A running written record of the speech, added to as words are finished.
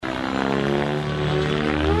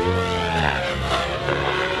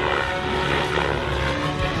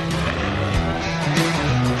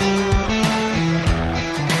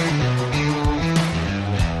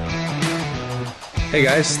Hey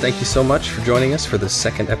guys, thank you so much for joining us for the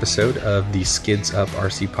second episode of the Skids Up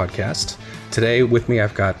RC podcast. Today with me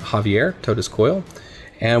I've got Javier Todas Coil,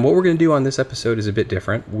 and what we're going to do on this episode is a bit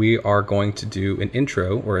different. We are going to do an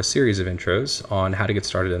intro or a series of intros on how to get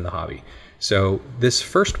started in the hobby. So this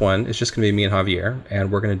first one is just going to be me and Javier,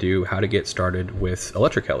 and we're going to do how to get started with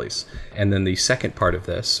electric helis. And then the second part of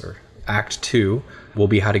this, or Act 2, will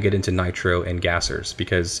be how to get into nitro and gassers,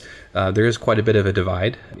 because there is quite a bit of a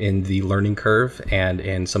divide in the learning curve and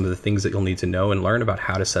in some of the things that you'll need to know and learn about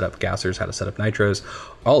how to set up gassers, how to set up nitros,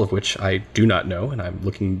 all of which I do not know, and I'm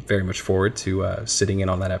looking very much forward to sitting in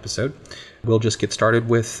on that episode. We'll just get started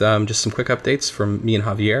with just some quick updates from me and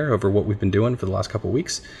Javier over what we've been doing for the last couple of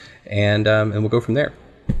weeks, and we'll go from there.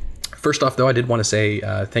 First off, though, I did want to say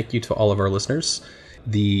thank you to all of our listeners.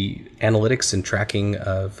 The analytics and tracking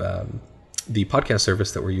of the podcast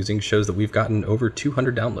service that we're using shows that we've gotten over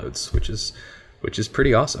 200 downloads, which is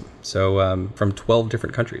pretty awesome. So from 12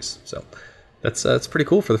 different countries. So that's pretty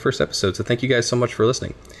cool for the first episode. So thank you guys so much for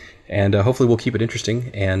listening, and hopefully we'll keep it interesting,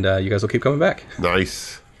 and you guys will keep coming back.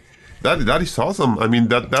 Nice. That is awesome. I mean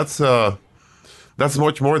that's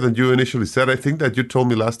much more than you initially said. I think that you told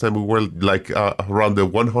me last time we were like around the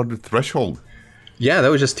 100 threshold. Yeah, that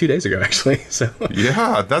was just 2 days ago, actually. So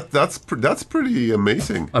yeah, that's pretty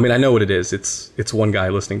amazing. I mean, I know what it is. It's one guy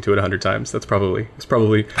listening to it 100 times. It's probably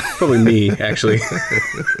me, actually.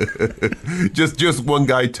 just one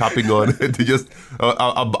guy tapping on it. Just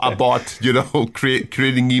a bot,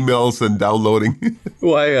 creating emails and downloading.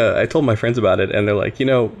 Well, I told my friends about it, and they're like,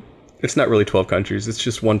 it's not really 12 countries. It's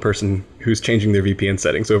just one person who's changing their VPN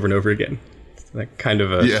settings over and over again. That kind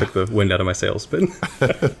of took the wind out of my sails. But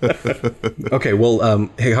okay, well,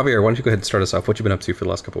 hey Javier, why don't you go ahead and start us off? What you been up to for the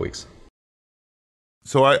last couple of weeks?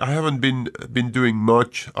 So I haven't been doing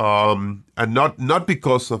much, and not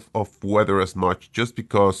because of weather as much, just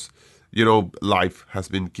because life has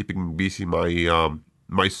been keeping me busy.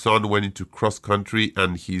 My son went into cross country,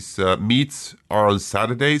 and his meets are on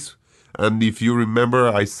Saturdays. And if you remember,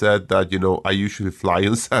 I said that I usually fly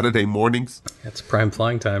on Saturday mornings. That's prime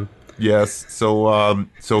flying time. Yes, so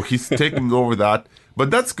he's taking over that, but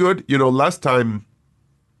that's good. Last time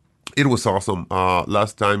it was awesome.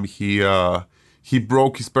 Last time he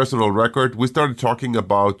broke his personal record. We started talking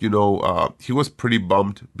about he was pretty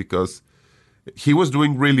bummed because he was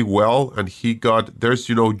doing really well, and there's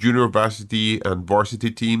junior varsity and varsity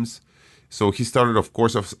teams. So he started, of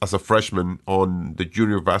course, as a freshman on the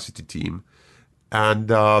junior varsity team, and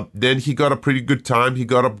then he got a pretty good time. He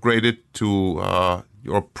got upgraded to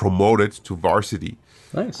or promoted to varsity.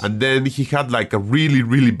 Nice. And then he had like a really,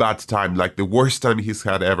 really bad time, like the worst time he's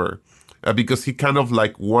had ever, because he kind of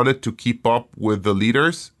like wanted to keep up with the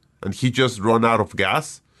leaders, and he just run out of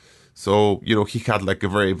gas. So, he had like a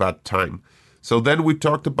very bad time. So then we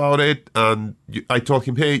talked about it, and I told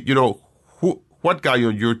him, hey, what guy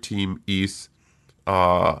on your team is,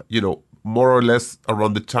 more or less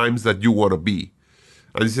around the times that you want to be?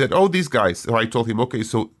 And he said, oh, these guys. So I told him, okay,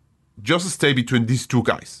 so just stay between these two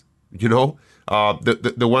guys, the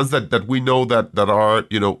ones that we know that are,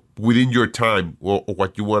 within your time or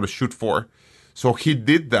what you want to shoot for. So he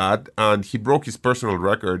did that, and he broke his personal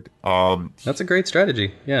record. That's a great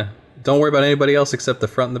strategy. Yeah. Don't worry about anybody else except the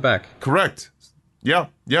front and the back. Correct. Yeah,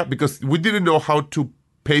 because we didn't know how to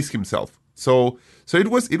pace himself. So it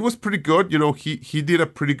was pretty good. He did a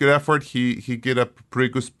pretty good effort. He did a pretty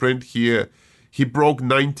good sprint. He broke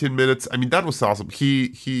 19 minutes. I mean, that was awesome. He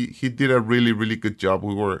did a really, really good job.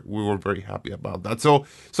 We were very happy about that. So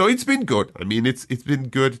it's been good. I mean, it's been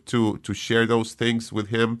good to share those things with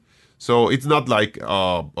him. So it's not like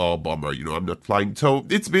bummer, I'm not flying. So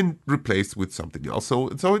it's been replaced with something else. So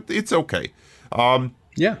it's okay.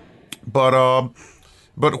 Yeah. But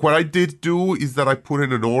what I did do is that I put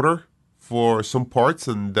in an order for some parts,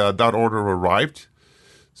 and that order arrived.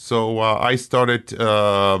 So I started.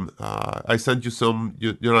 I sent you some.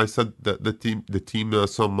 I sent the team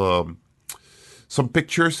some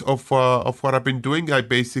pictures of what I've been doing. I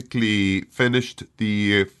basically finished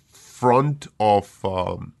the front of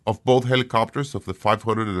both helicopters, of the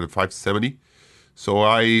 500 and the 570. So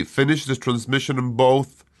I finished the transmission on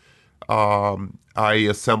both. I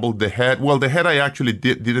assembled the head. Well, the head I actually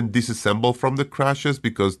didn't disassemble from the crashes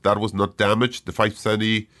because that was not damaged. The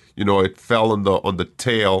 570, it fell on the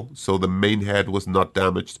tail, so the main head was not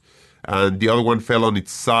damaged. And the other one fell on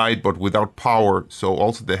its side, but without power, so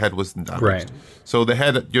also the head wasn't damaged. Right. So the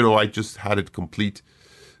head, I just had it complete.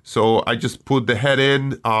 So I just put the head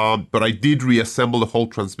in, but I did reassemble the whole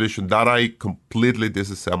transmission. That I completely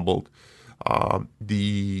disassembled.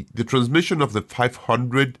 The transmission of the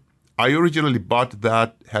 500, I originally bought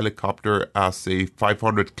that helicopter as a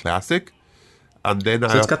 500 Classic, And then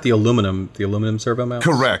So it's got the aluminum servo mounts?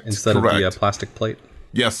 Correct, Instead of the correct. plastic plate?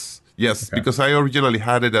 Yes, yes, Okay. because I originally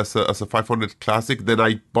had it as a 500 Classic. Then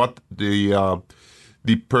I bought the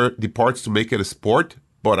parts to make it a Sport,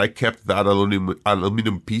 but I kept that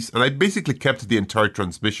aluminum piece, and I basically kept the entire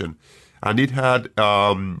transmission. And it had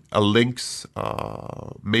a Lynx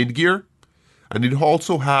main gear, and it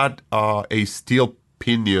also had a steel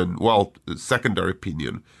pinion, well, secondary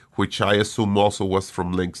pinion, which I assume also was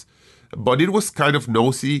from Lynx. But it was kind of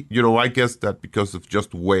nosy. I guess that because of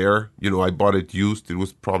just wear, I bought it used. It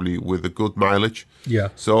was probably with a good mileage. Yeah.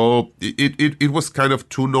 So it was kind of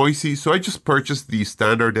too noisy. So I just purchased the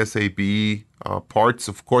standard SAB parts,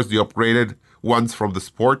 of course, the upgraded ones from the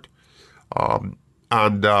Sport,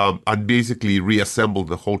 and basically reassembled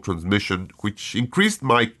the whole transmission, which increased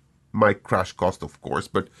my crash cost, of course.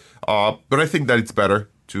 But I think that it's better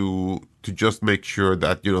to just make sure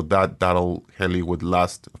that that'll heli would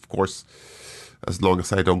last, of course, as long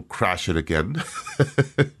as I don't crash it again.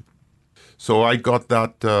 So I got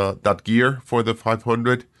that gear for the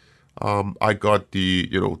 500. I got the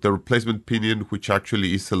replacement pinion, which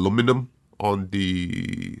actually is aluminum on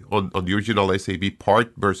the original SAB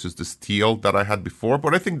part versus the steel that I had before.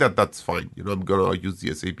 But I think that's fine. I'm gonna use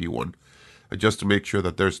the SAB one just to make sure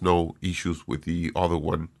that there's no issues with the other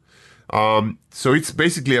one. So it's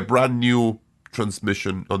basically a brand new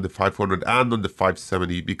transmission on the 500 and on the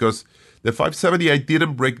 570, because the 570 I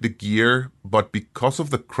didn't break the gear, but because of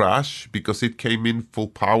the crash, because it came in full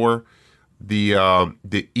power, the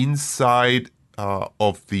inside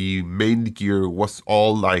of the main gear was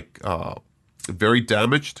all like very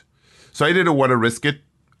damaged. So I didn't want to risk it.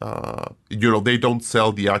 They don't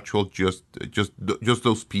sell the actual just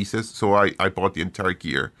those pieces. So I bought the entire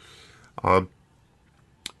gear.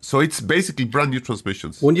 So it's basically brand new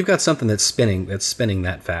transmissions. When you've got something that's spinning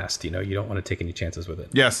that fast, you don't want to take any chances with it.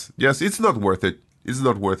 Yes, it's not worth it. It's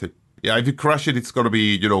not worth it. Yeah, if you crash it, it's going to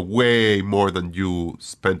be, way more than you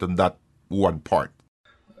spent on that one part.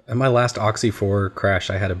 In my last Oxy 4 crash,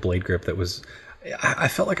 I had a blade grip that was... I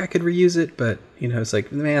felt like I could reuse it, but, it's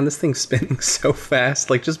like, man, this thing's spinning so fast.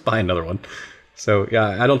 Like, just buy another one. So,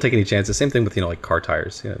 yeah, I don't take any chances. Same thing with, like car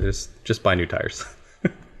tires. Just buy new tires.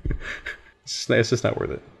 It's just not worth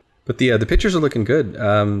it. But the pictures are looking good.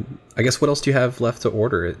 I guess what else do you have left to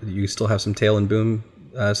order? You still have some tail and boom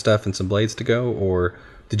stuff and some blades to go, or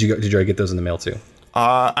did you get those in the mail too?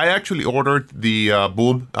 I actually ordered the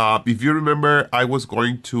boom. If you remember, I was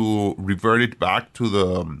going to revert it back to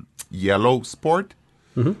the yellow Sport,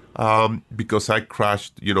 because I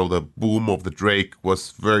crashed. The boom of the Drake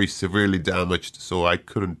was very severely damaged, so I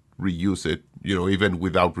couldn't reuse it. Even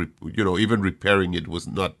without even repairing it was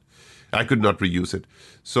not. I could not reuse it.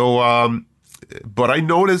 So, but I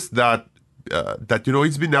noticed that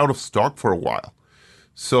it's been out of stock for a while.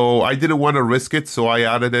 So I didn't want to risk it, so I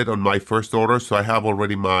added it on my first order. So I have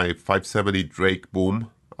already my 570 Drake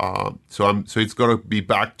boom. So it's gonna be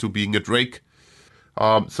back to being a Drake.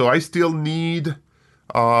 So I still need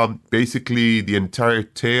basically the entire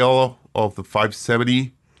tail of the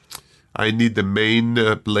 570. I need the main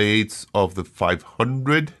blades of the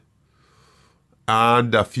 500.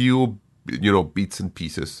 And a few, bits and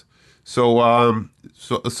pieces. So I'm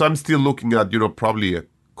still looking at, probably a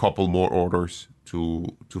couple more orders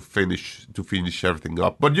to finish everything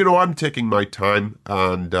up. But I'm taking my time,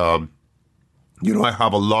 and I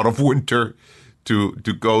have a lot of winter to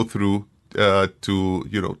go through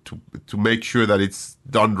to make sure that it's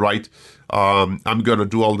done right. I'm gonna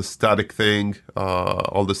do all the static thing,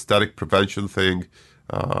 all the static prevention thing.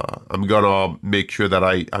 I'm gonna make sure that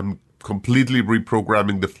I'm completely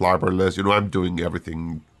reprogramming the flybarless. I'm doing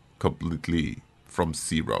everything completely from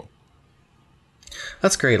zero.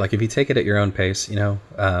 That's great. Like if you take it at your own pace,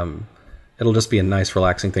 it'll just be a nice,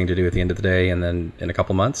 relaxing thing to do at the end of the day, and then in a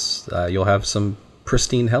couple months, you'll have some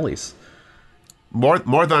pristine helis. More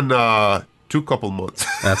than 2 couple months.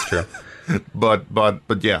 That's true.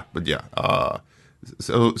 but yeah.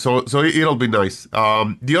 So it'll be nice.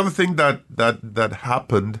 The other thing that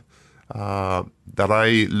happened. That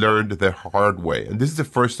I learned the hard way, and this is the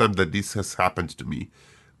first time that this has happened to me.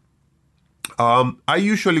 I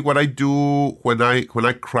usually, what I do when I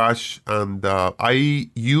crash, and I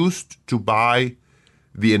used to buy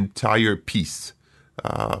the entire piece.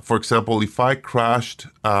 For example, if I crashed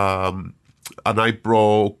and I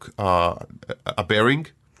broke a bearing,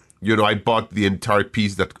 I bought the entire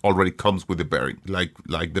piece that already comes with the bearing,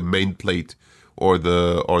 like the main plate. Or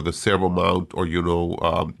the servo mount, or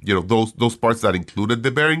those parts that included the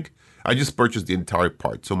bearing. I just purchased the entire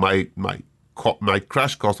part, so my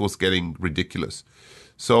crash cost was getting ridiculous.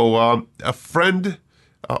 So a friend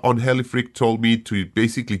on HeliFreak told me to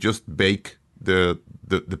basically just bake the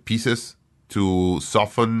pieces to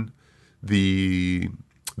soften the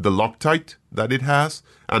Loctite that it has,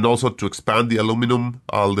 and also to expand the aluminum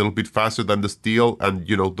a little bit faster than the steel. And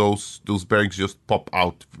those bearings just pop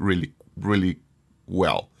out really, really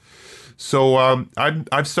well. So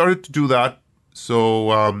I've started to do that.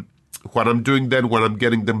 So what I'm doing then when I'm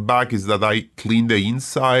getting them back is that I clean the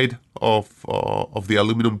inside of the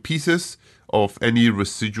aluminum pieces of any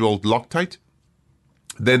residual Loctite.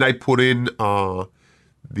 Then I put in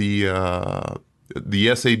the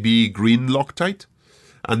SAB green Loctite,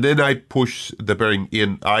 and then I push the bearing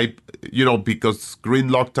in. Because green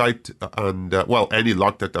Loctite and any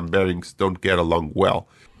Loctite and bearings don't get along well.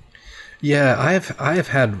 Yeah, I have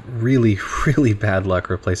had really, really bad luck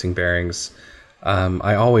replacing bearings.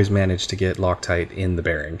 I always manage to get Loctite in the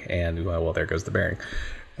bearing, and well, there goes the bearing.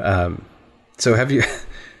 So have you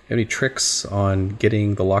any tricks on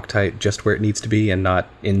getting the Loctite just where it needs to be and not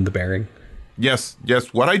in the bearing? Yes.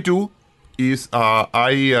 What I do is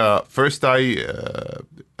I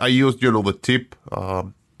use the tip.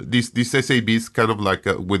 This SAB is kind of like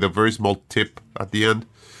with a very small tip at the end,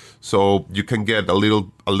 so you can get a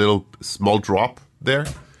little small drop there.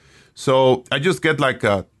 So I just get like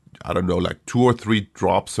 2 or 3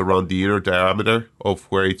 drops around the inner diameter of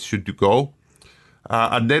where it should go,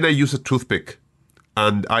 and then I use a toothpick,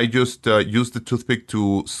 and I just use the toothpick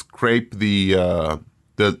to scrape the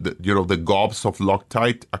gobs of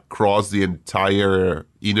Loctite across the entire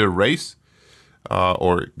inner race,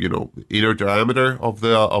 or inner diameter of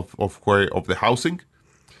the housing,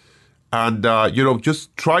 and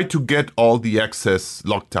just try to get all the excess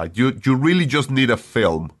Loctite. You really just need a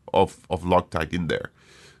film of Loctite in there.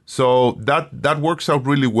 So that works out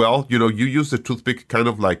really well. You use the toothpick kind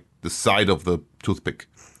of like the side of the toothpick,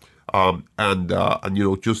 and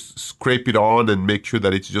just scrape it on and make sure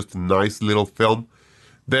that it's just a nice little film.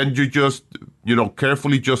 Then you just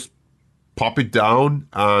carefully just pop it down,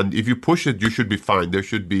 and if you push it, you should be fine. There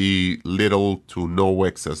should be little to no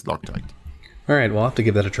excess Loctite. All right, well, I'll have to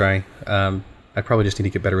give that a try. I probably just need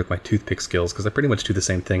to get better with my toothpick skills, because I pretty much do the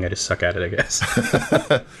same thing. I just suck at it, I guess.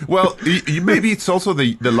 Well, maybe it's also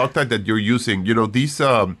the Loctite that you're using.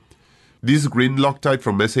 This green Loctite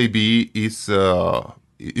from SAB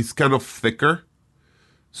is kind of thicker,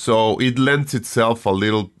 so it lends itself a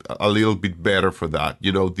little bit better for that.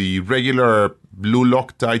 The regular blue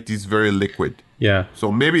Loctite is very liquid. Yeah. So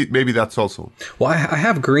maybe that's also. Well, I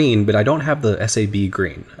have green, but I don't have the SAB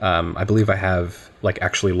green. I believe I have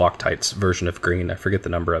actually Loctite's version of green. I forget the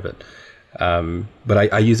number of it.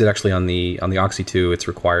 But I use it actually on the Oxy 2. It's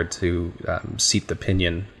required to seat the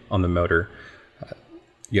pinion on the motor.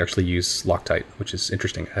 You actually use Loctite, which is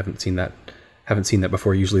interesting. I haven't seen that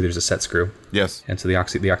before. Usually there's a set screw. Yes. And so the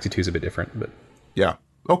Oxy 2 is a bit different, but yeah.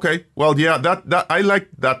 Okay. Well, yeah, that I like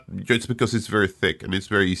that just because it's very thick and it's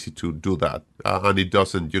very easy to do that, and it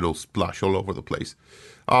doesn't splash all over the place.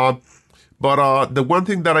 But the one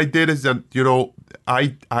thing that I did is that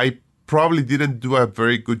I probably didn't do a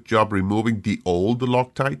very good job removing the old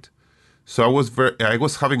Loctite, so I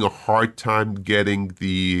was having a hard time getting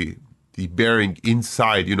the bearing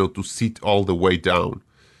inside, to sit all the way down.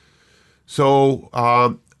 So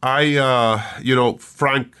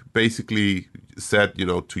Frank basically said,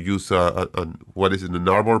 to use an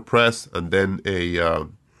arbor press and then a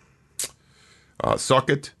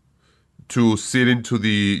socket to sit into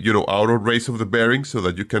the outer race of the bearing so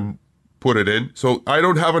that you can put it in. So I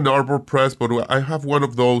don't have an arbor press, but I have one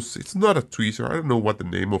of those. It's not a tweezer. I don't know what the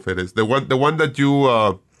name of it is. The one that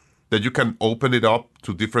you can open it up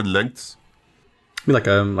to different lengths. You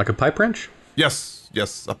mean like a pipe wrench? Yes,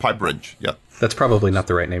 a pipe wrench. Yeah. That's probably not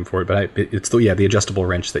the right name for it, but it's the adjustable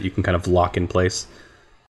wrench that you can kind of lock in place.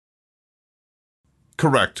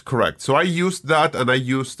 Correct. So I used that, and I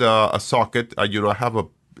used a socket. I have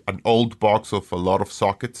an old box of a lot of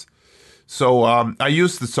sockets. So I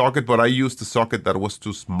used the socket, but I used the socket that was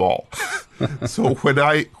too small. So when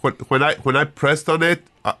I pressed on it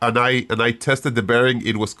and I tested the bearing,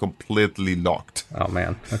 it was completely locked. Oh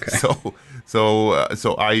man. Okay.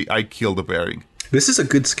 So I killed the bearing. This is a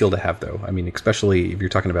good skill to have, though. I mean, especially if you're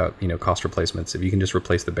talking about cost replacements. If you can just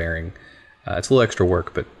replace the bearing, it's a little extra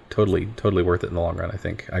work, but totally worth it in the long run. I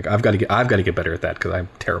think I've got to get better at that because I'm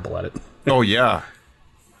terrible at it. Oh yeah.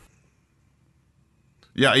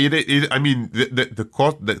 Yeah, I mean,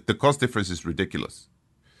 the cost difference is ridiculous.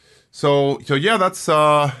 So yeah, that's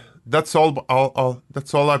all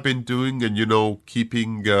I've been doing, and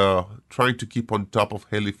trying to keep on top of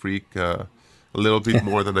Heli Freak a little bit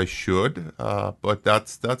more than I should. But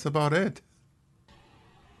that's about it.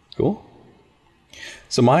 Cool.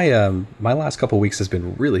 So my last couple of weeks has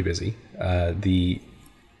been really busy.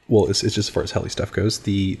 well, it's just as far as heli stuff goes.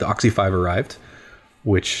 The Oxy 5 arrived,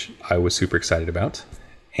 which I was super excited about.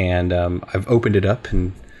 And I've opened it up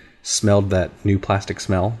and smelled that new plastic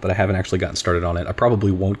smell, but I haven't actually gotten started on it. I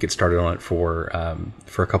probably won't get started on it for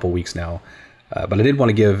a couple weeks now. But I did want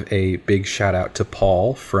to give a big shout out to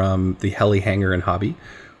Paul from the Heli Hangar and Hobby,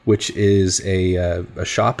 which is a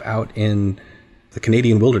shop out in the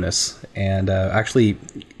Canadian wilderness, and actually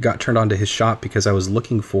got turned on to his shop because I was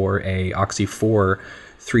looking for a Oxy 4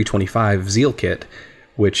 325 Zeal kit,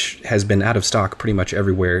 which has been out of stock pretty much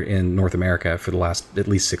everywhere in North America for the last at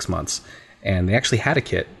least 6 months. And they actually had a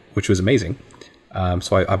kit, which was amazing.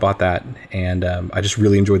 So I bought that, and I just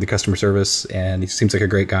really enjoyed the customer service, and he seems like a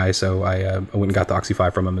great guy. So I went and got the Oxy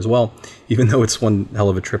 5 from him as well, even though it's one hell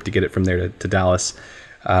of a trip to get it from there to Dallas.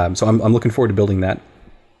 So I'm looking forward to building that.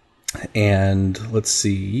 And let's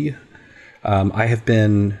see, I have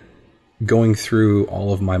been going through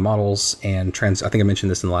all of my models and I think I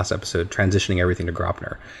mentioned this in the last episode, transitioning everything to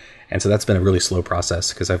Grapnr. And so that's been a really slow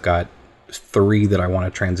process because I've got 3 that I want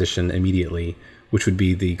to transition immediately, which would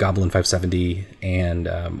be the Goblin 570 and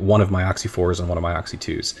one of my Oxy 4s and one of my Oxy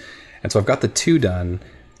 2s. And so I've got the 2 done,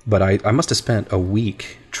 but I must have spent a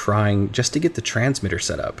week trying just to get the transmitter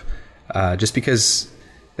set up, just because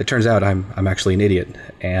it turns out I'm actually an idiot,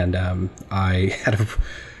 and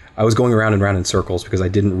I was going around and around in circles because I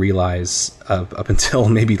didn't realize up until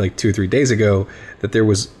maybe like 2 or 3 days ago that there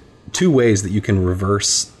was 2 ways that you can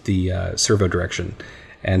reverse the servo direction.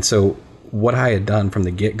 And so what I had done from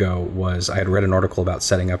the get-go was I had read an article about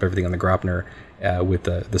setting up everything on the Grapnr with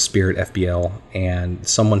the Spirit FBL, and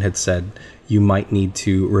someone had said you might need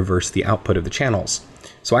to reverse the output of the channels.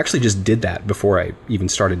 So I actually just did that before I even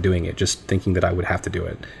started doing it, just thinking that I would have to do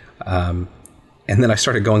it. And then I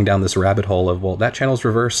started going down this rabbit hole of, well, that channel's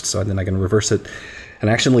reversed, so then I can reverse it. And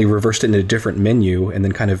I actually reversed it in a different menu, and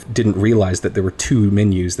then kind of didn't realize that there were 2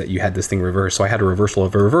 menus that you had this thing reversed. So I had a reversal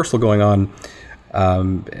of a reversal going on.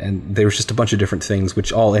 And there was just a bunch of different things,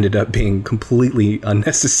 which all ended up being completely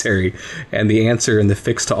unnecessary. And the answer and the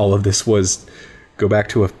fix to all of this was go back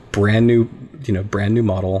to a brand new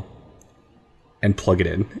model and plug it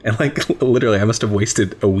in. And like literally, I must have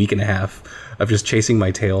wasted a week and a half of just chasing my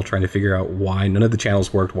tail, trying to figure out why none of the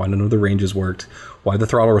channels worked, why none of the ranges worked, why the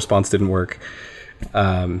throttle response didn't work.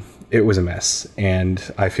 It was a mess, and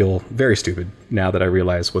I feel very stupid now that I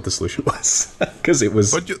realize what the solution was, because it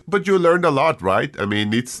was. But you learned a lot, right? I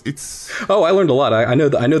mean, it's. Oh, I learned a lot. I know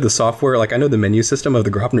the software, like I know the menu system of the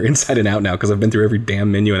Grapnr inside and out now because I've been through every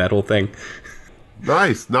damn menu in that whole thing.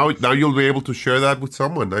 Nice. Now you'll be able to share that with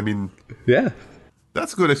someone. I mean, yeah,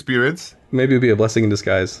 that's a good experience. Maybe it'll be a blessing in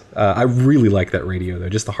disguise. I really like that radio though.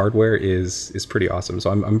 Just the hardware is pretty awesome.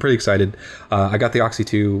 So I'm pretty excited. I got the Oxy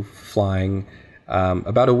 2 flying.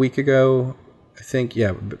 About a week ago, I think.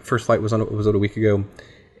 Yeah, first flight was a week ago,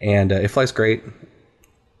 and it flies great.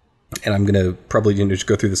 And I'm gonna probably just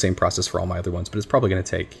go through the same process for all my other ones, but it's probably gonna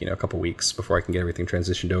take a couple weeks before I can get everything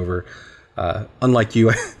transitioned over. Unlike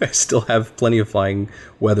you, I still have plenty of flying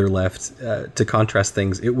weather left. To contrast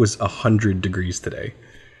things, it was 100 degrees today.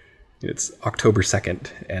 It's October 2nd,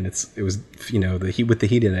 and it was the heat with the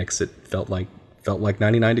heat index. It felt like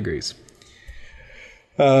 99 degrees.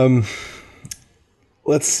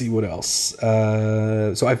 Let's see what else.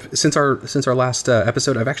 So I've since our last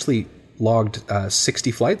episode, I've actually logged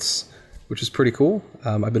 60 flights, which is pretty cool.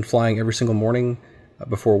 I've been flying every single morning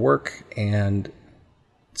before work, and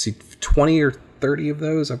let's see, 20 or 30 of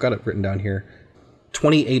those, I've got it written down here.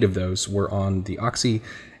 28 of those were on the Oxy,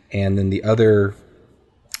 and then the others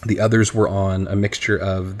were on a mixture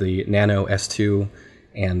of the Nano S2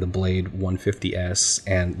 and the Blade 150S.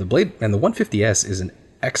 And the 150S is an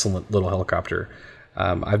excellent little helicopter.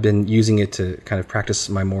 I've been using it to kind of practice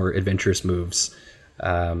my more adventurous moves,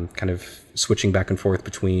 kind of switching back and forth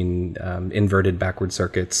between inverted backward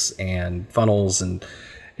circuits and funnels, and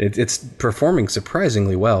it's performing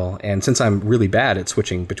surprisingly well. And since I'm really bad at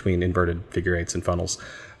switching between inverted figure eights and funnels,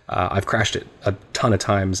 I've crashed it a ton of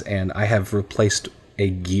times, and I have replaced a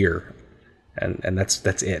gear, and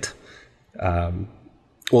that's it.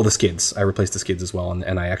 Well, the skids. I replaced the skids as well,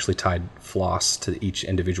 and I actually tied floss to each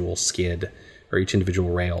individual skid or each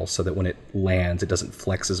individual rail so that when it lands, it doesn't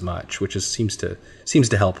flex as much, which seems to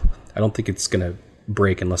help. I don't think it's going to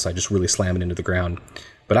break unless I just really slam it into the ground.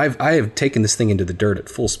 But I have taken this thing into the dirt at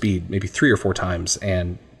full speed maybe 3 or 4 times,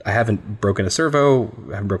 and I haven't broken a servo,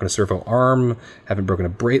 I haven't broken a servo arm, haven't broken a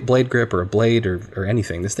blade grip or a blade or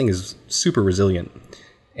anything. This thing is super resilient,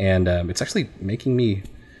 and it's actually making me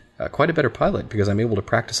quite a better pilot because I'm able to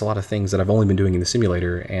practice a lot of things that I've only been doing in the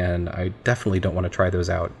simulator, and I definitely don't want to try those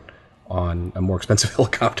out on a more expensive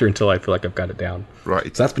helicopter until I feel like I've got it down.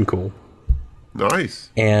 Right. So that's been cool. Nice.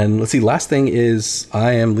 And let's see, last thing is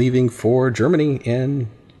I am leaving for Germany in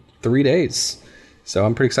 3 days. So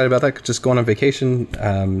I'm pretty excited about that. Just going on vacation.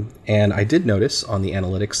 And I did notice on the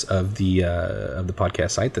analytics of the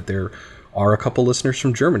podcast site that there are a couple listeners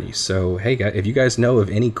from Germany. So, hey, guys, if you guys know of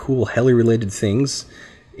any cool heli-related things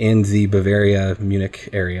in the Bavaria, Munich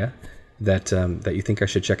area that you think I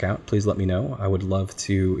should check out, please let me know. I would love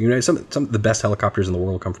to. Some of the best helicopters in the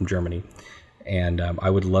world come from Germany. And I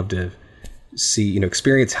would love to see,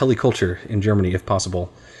 experience heli culture in Germany if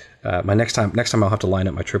possible. Next time I'll have to line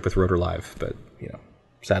up my trip with Rotor Live, but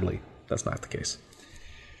sadly that's not the case.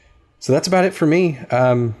 So that's about it for me.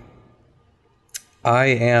 I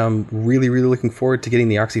am really, really looking forward to getting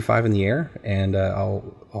the Oxy 5 in the air, and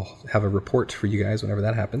I'll have a report for you guys whenever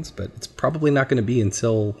that happens. But it's probably not going to be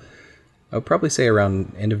until, I'll probably say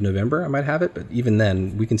around end of November I might have it. But even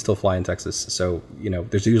then, we can still fly in Texas. So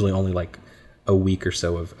there's usually only like a week or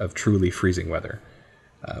so of truly freezing weather.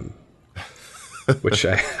 Which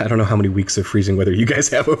I don't know how many weeks of freezing weather you guys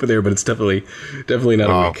have over there, but it's definitely not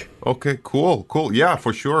a week. Okay, cool. Yeah,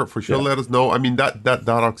 for sure. Yeah. Let us know. I mean, that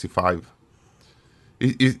Oxy 5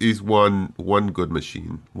 is one good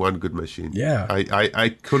machine. Yeah. I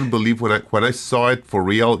couldn't believe when I saw it for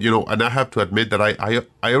real, and I have to admit that I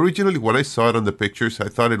originally, when I saw it on the pictures, I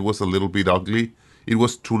thought it was a little bit ugly. It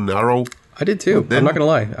was too narrow. I did too. I'm not gonna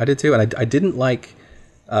lie, I did too, and I didn't like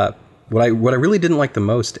what I really didn't like the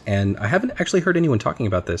most, and I haven't actually heard anyone talking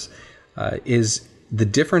about this, is the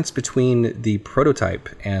difference between the prototype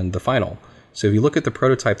and the final. So if you look at the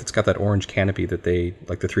prototype that's got that orange canopy that they,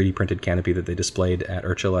 like the 3D printed canopy that they displayed at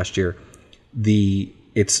IRCHA last year,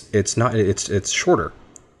 it's shorter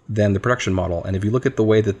than the production model. And if you look at the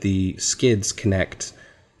way that the skids connect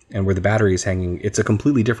and where the battery is hanging, it's a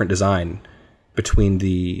completely different design between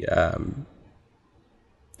the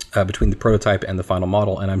prototype and the final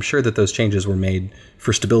model. And I'm sure that those changes were made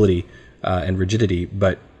for stability and rigidity,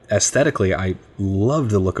 but aesthetically, I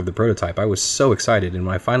loved the look of the prototype. I was so excited, and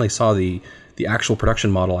when I finally saw the actual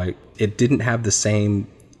production model, it didn't have the same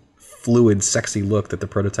fluid, sexy look that the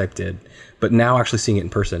prototype did. But now actually seeing it in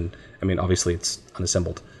person, I mean, obviously it's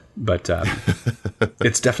unassembled, but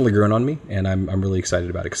it's definitely grown on me, and I'm really excited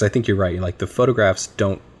about it, because I think you're right. Like, the photographs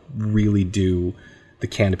don't really do the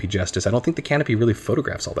canopy justice. I don't think the canopy really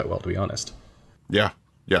photographs all that well, to be honest. Yeah,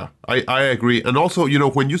 I agree. And also,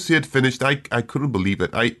 when you see it finished, I couldn't believe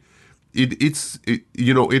it.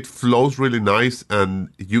 It flows really nice, and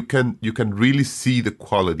you can really see the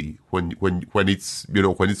quality when it's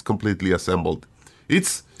when it's completely assembled.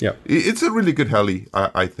 It's a really good heli,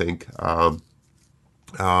 I think. But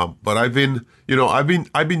I've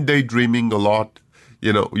been daydreaming a lot.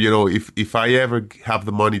 If I ever have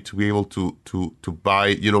the money to be able to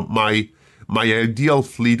buy, my ideal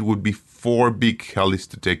fleet would be 4 big helis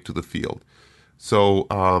to take to the field. So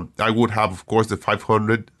I would have, of course, the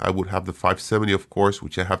 500. I would have the 570, of course,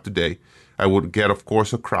 which I have today. I would get, of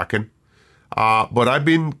course, a Kraken. But I've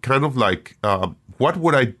been kind of like, what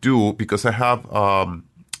would I do? Because I have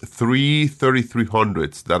 3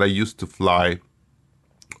 3300s that I used to fly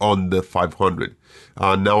on the 500.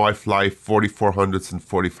 Now I fly 4400s and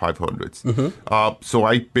 4500s. Mm-hmm. So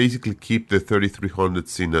I basically keep the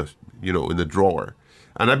 3300s in a drawer.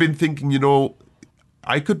 And I've been thinking,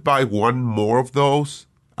 I could buy one more of those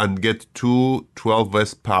and get 2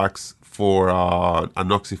 12S packs for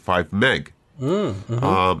an Oxy 5 Meg.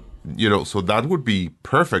 Mm-hmm. So that would be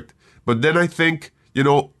perfect. But then I think,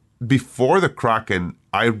 before the Kraken,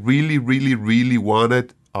 I really, really, really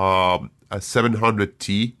wanted a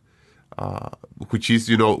 700T, which is,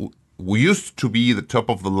 we used to be the top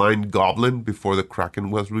of the line Goblin before the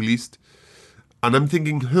Kraken was released. And I'm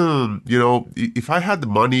thinking, if I had the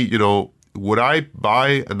money, would I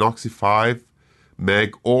buy an Oxy 5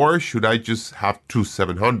 Meg, or should I just have 2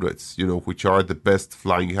 700s, which are the best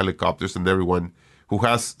flying helicopters, and everyone who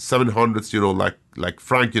has 700s, like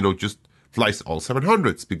Frank, just flies all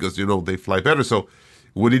 700s because, they fly better. So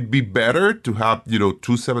would it be better to have, 2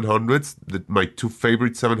 700s, my 2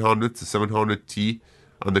 favorite 700s, the 700T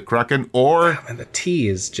and the Kraken, or... And the T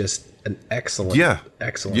is just an excellent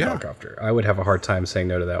helicopter. I would have a hard time saying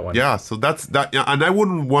no to that one. Yeah, so that's that. And I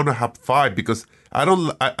wouldn't want to have 5 because I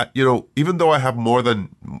don't, even though I have more than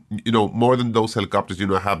those helicopters,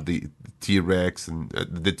 I have the T-Rex and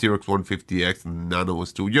the T-Rex 150X and Nano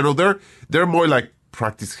S2. They're more like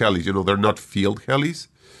practice helis. They're not field helis.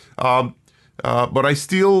 But I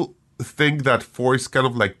still think that 4 is kind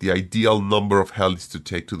of like the ideal number of helis to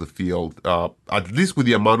take to the field, at least with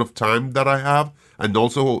the amount of time that I have. And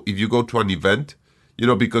also, if you go to an event,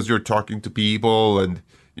 because you're talking to people and,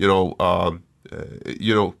 you're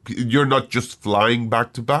not just flying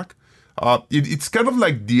back to back. It's kind of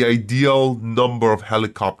like the ideal number of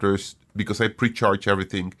helicopters because I pre-charge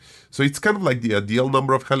everything. So it's kind of like the ideal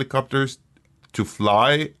number of helicopters to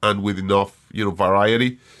fly and with enough,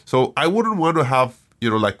 variety. So I wouldn't want to have,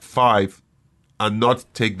 like 5 and not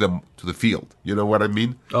take them to the field. You know what I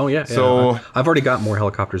mean? Oh, yeah. So I've already got more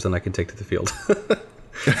helicopters than I can take to the field.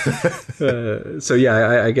 So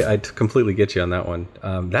yeah, I completely get you on that one.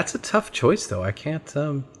 That's a tough choice, though. I can't.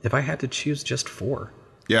 If I had to choose just 4.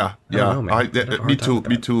 Yeah, I don't know, man. me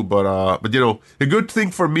too. But a good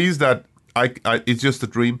thing for me is that I it's just a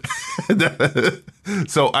dream,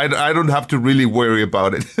 so I don't have to really worry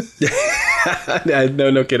about it.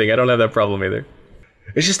 No kidding. I don't have that problem either.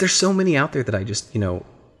 It's just there's so many out there that I just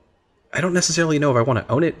I don't necessarily know if I want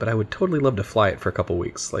to own it, but I would totally love to fly it for a couple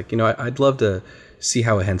weeks. Like I'd love to see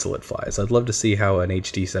how a Henseleit flies. I'd love to see how an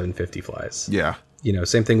HD 750 flies. Yeah.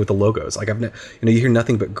 Same thing with the Logos. Like you hear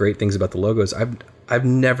nothing but great things about the Logos. I've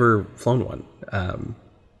never flown one.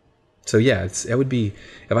 So yeah, it would be,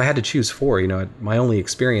 if I had to choose 4, my only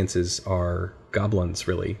experiences are Goblins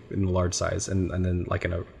really in the large size, and then like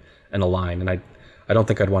in a line. And I don't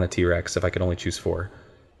think I'd want a T-Rex if I could only choose 4.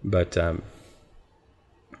 But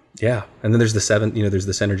yeah, and then there's there's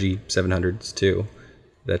the Synergy 700s too,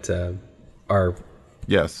 that are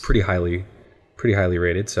pretty highly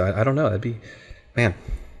rated. So I don't know. That'd be, man.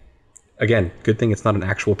 Again, good thing it's not an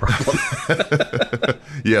actual problem.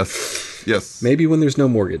 Yes. Maybe when there's no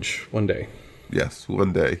mortgage, one day. Yes,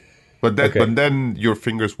 one day. But then your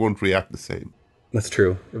fingers won't react the same. That's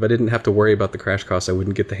true. If I didn't have to worry about the crash costs, I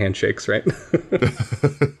wouldn't get the handshakes, right?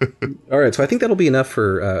 All right, so I think that'll be enough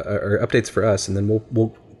for updates for us, and then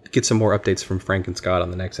we'll get some more updates from Frank and Scott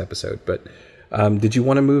on the next episode. But did you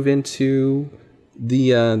want to move into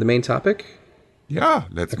the main topic? Yeah,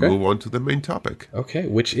 let's move on to the main topic. Okay,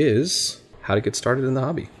 which is how to get started in the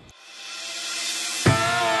hobby.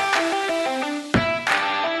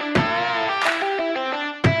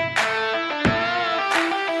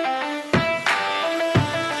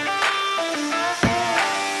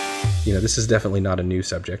 This is definitely not a new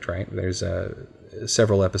subject, right? There's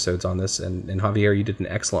several episodes on this, and Javier, you did an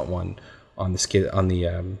excellent one on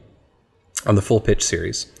the full pitch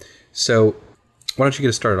series. So why don't you get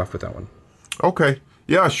us started off with that one? Okay.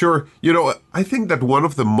 Yeah, sure. I think that one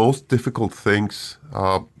of the most difficult things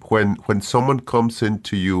when someone comes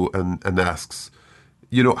into you and asks,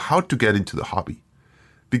 how to get into the hobby,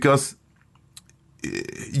 because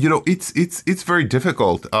it's very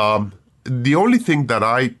difficult. The only thing that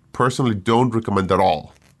I personally don't recommend at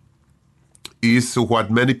all is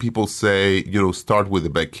what many people say, start with a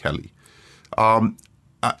big heli.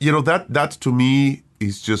 That to me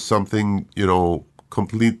is just something,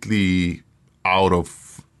 completely out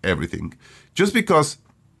of everything. Just because,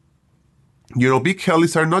 big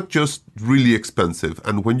helis are not just really expensive.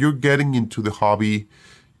 And when you're getting into the hobby,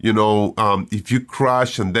 if you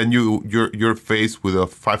crash and then you're faced with a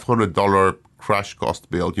 $500 crash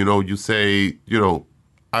cost bill, you say,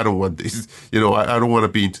 I don't want this, I don't want to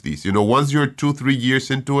be into these. Once you're 2-3 years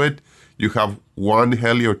into it, you have 1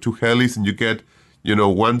 heli or 2 helis and you get,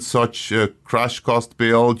 one such crash cost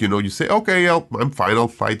bill, you say, okay, I'm fine, I'll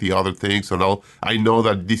fly the other things and I know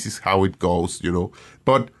that this is how it goes,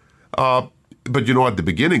 But at the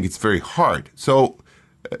beginning, it's very hard. So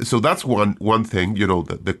that's one thing,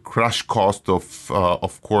 the crash cost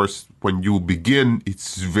of course, when you begin,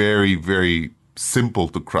 it's very, very simple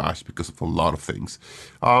to crash because of a lot of things.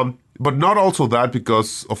 But not also that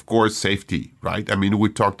because, of course, safety, right? I mean, we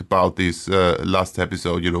talked about this last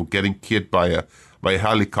episode, getting hit by a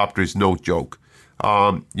helicopter is no joke.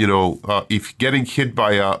 If getting hit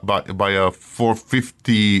by a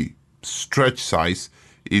 450 stretch size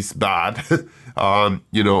is bad, a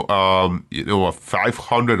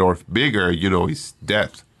 500 or bigger, is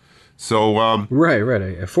death. So right.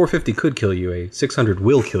 A 450 could kill you. A 600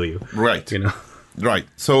 will kill you. Right. Right.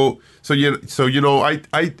 So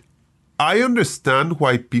I understand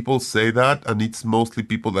why people say that, and it's mostly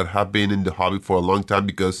people that have been in the hobby for a long time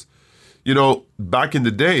because, back in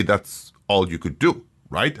the day, that's all you could do,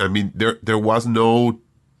 right? I mean, there was no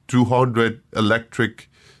 200 electric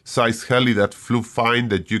size heli that flew fine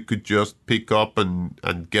that you could just pick up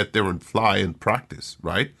and get there and fly and practice,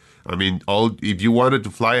 right? I mean, if you wanted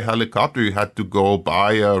to fly a helicopter, you had to go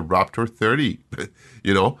buy a Raptor 30,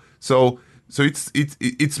 So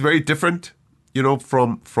it's very different,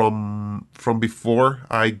 from before.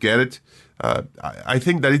 I get it. I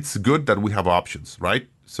think that it's good that we have options, right?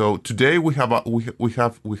 So today we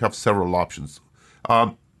have several options.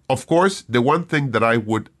 Of course, the one thing that I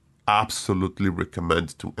would absolutely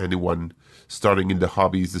recommend to anyone starting in the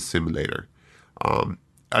hobby is the simulator.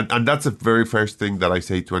 and that's the very first thing that I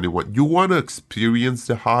say to anyone. You want to experience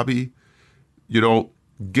the hobby, get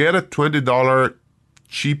a $20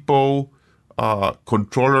 cheapo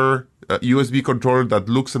controller, USB controller that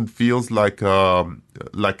looks and feels like a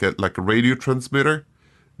radio transmitter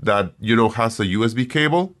that has a USB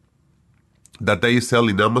cable that they sell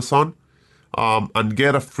in Amazon, and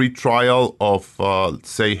get a free trial of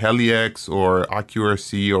say Helix or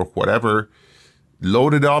AccuRC or whatever.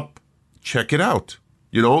 Load it up, check it out.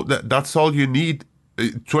 That's all you need.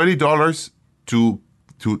 $20 to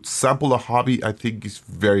sample a hobby, I think, is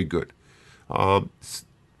very good.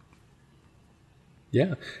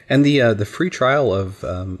 Yeah, and the free trial of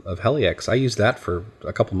Helix, I used that for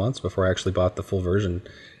a couple months before I actually bought the full version,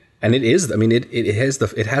 and it is. I mean, it has the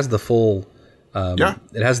full.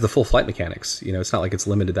 It has the full flight mechanics. It's not like it's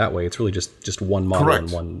limited that way. It's really just one model Correct.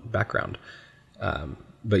 and one background.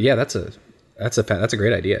 But yeah, that's a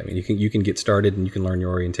great idea. I mean, you can get started and you can learn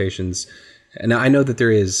your orientations. And I know that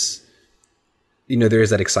there is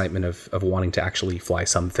that excitement of wanting to actually fly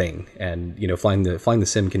something, and flying the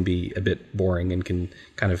sim can be a bit boring and can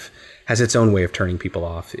kind of has its own way of turning people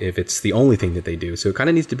off if it's the only thing that they do. So it kind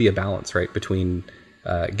of needs to be a balance, right, between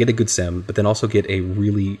get a good sim, but then also get a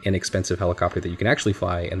really inexpensive helicopter that you can actually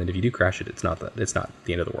fly, and then if you do crash it, it's not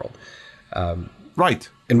the end of the world. Right.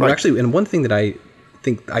 And right. actually, and one thing that I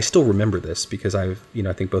think I still remember this because I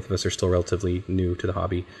think both of us are still relatively new to the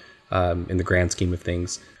hobby in the grand scheme of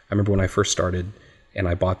things. I remember when I first started and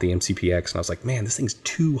I bought the MCPX and I was like, man, this thing's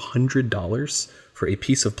 $200 for a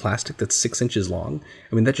piece of plastic that's 6 inches long.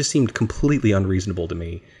 I mean, that just seemed completely unreasonable to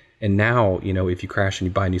me. And now, if you crash and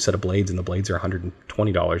you buy a new set of blades and the blades are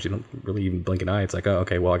 $120, you don't really even blink an eye. It's like, oh,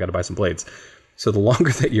 okay, well, I got to buy some blades. So the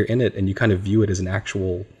longer that you're in it and you kind of view it as an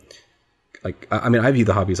actual, I view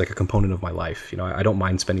the hobby as like a component of my life. I don't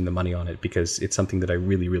mind spending the money on it because it's something that I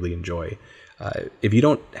really, really enjoy. If you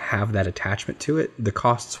don't have that attachment to it, the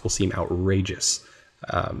costs will seem outrageous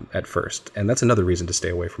at first. And that's another reason to stay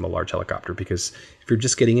away from a large helicopter, because if you're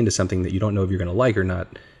just getting into something that you don't know if you're going to like or not,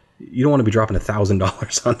 you don't want to be dropping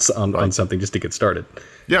 $1,000 on something just to get started.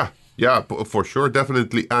 Yeah, for sure,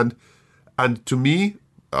 definitely. And to me,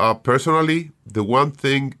 personally, the one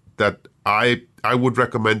thing that I would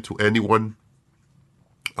recommend to anyone,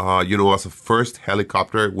 as a first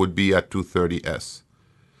helicopter would be a 230S.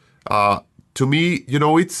 To me,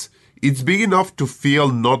 it's big enough to feel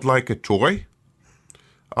not like a toy.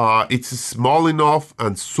 It's small enough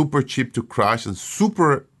and super cheap to crash and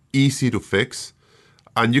super easy to fix.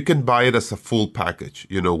 And you can buy it as a full package,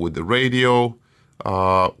 with the radio,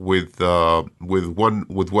 with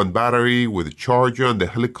one battery, with a charger, and the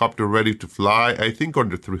helicopter ready to fly. I think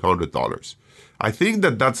under $300. I think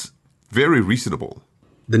that's very reasonable.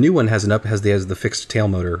 The new one has the fixed tail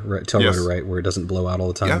motor, motor, right, where it doesn't blow out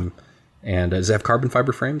all the time. Yeah. And does it have carbon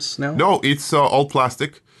fiber frames now? No, it's all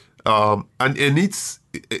plastic, and it's.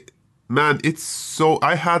 It's so.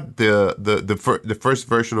 I had the first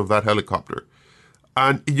version of that helicopter.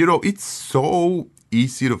 And it's so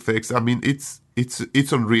easy to fix. I mean, it's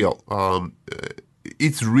unreal.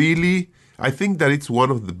 It's really, I think that it's one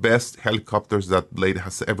of the best helicopters that Blade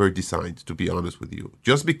has ever designed, to be honest with you.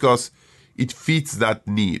 Just because it fits that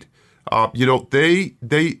need.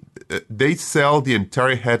 They sell the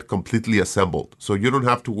entire head completely assembled, so you don't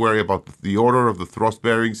have to worry about the order of the thrust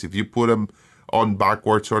bearings, if you put them on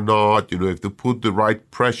backwards or not. If you put the right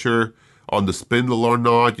pressure on the spindle or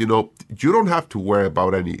not, you don't have to worry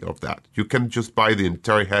about any of that. You can just buy the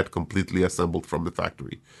entire head completely assembled from the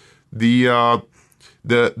factory. The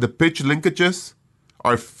pitch linkages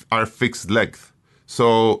are fixed length,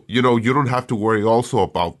 so you don't have to worry also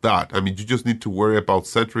about that. I mean, you just need to worry about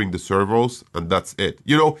centering the servos, and that's it.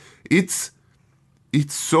 It's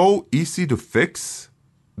so easy to fix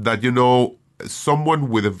that someone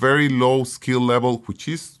with a very low skill level, which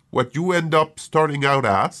is what you end up starting out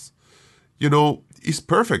as, is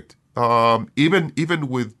perfect. Even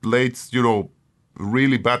with Blade's,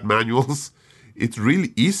 really bad manuals, it's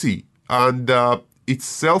really easy. And it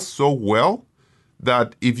sells so well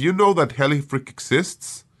that if you know that HeliFreak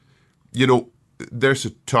exists, there's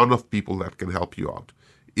a ton of people that can help you out.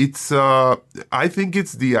 It's I think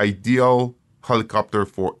it's the ideal helicopter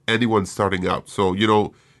for anyone starting out. So,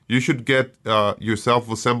 you should get yourself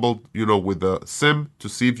assembled, with a sim to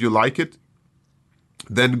see if you like it.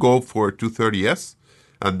 Then go for 230S,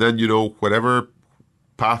 and then whatever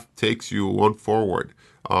path takes you on forward.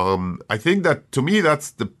 I think that, to me,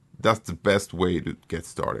 that's the best way to get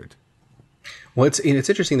started. Well, it's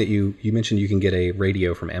interesting that you mentioned you can get a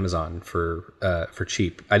radio from Amazon for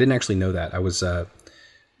cheap. I didn't actually know that. I was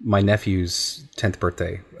my nephew's 10th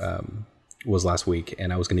birthday was last week,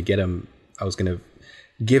 and I was going to get him. I was going to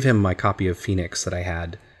give him my copy of Phoenix that I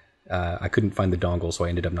had. I couldn't find the dongle, so I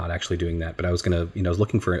ended up not actually doing that. But I was gonna, I was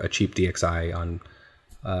looking for a cheap DXi on,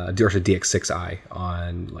 or a DX6i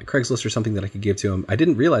on like Craigslist or something that I could give to him. I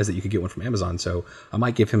didn't realize that you could get one from Amazon, so I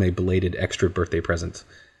might give him a belated extra birthday present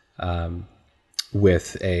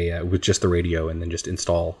with just the radio, and then just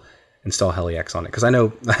install HeliX on it. Because I know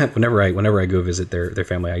whenever I go visit their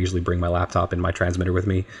family, I usually bring my laptop and my transmitter with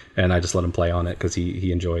me, and I just let him play on it because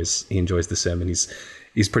he enjoys the sim, and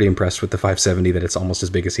he's pretty impressed with the 570 that it's almost as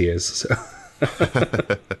big as he is. So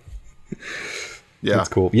yeah, that's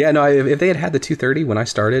cool. Yeah, no, if they had the 230 when I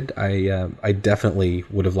started, I definitely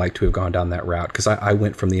would have liked to have gone down that route, because I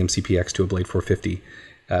went from the MCPX to a Blade 450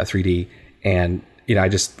 3D, and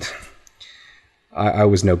I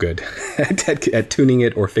was no good at tuning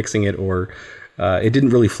it or fixing it, or it didn't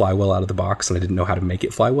really fly well out of the box, and I didn't know how to make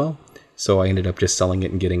it fly well. So I ended up just selling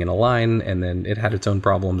it and getting in a line, and then it had its own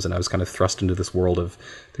problems, and I was kind of thrust into this world of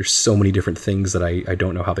there's so many different things that I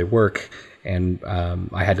don't know how they work, and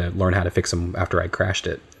I had to learn how to fix them after I crashed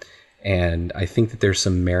it. And I think that there's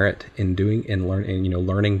some merit in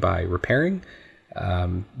learning by repairing,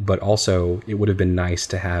 but also it would have been nice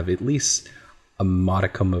to have at least a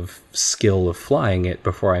modicum of skill of flying it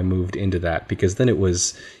before I moved into that, because then it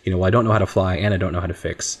was, I don't know how to fly and I don't know how to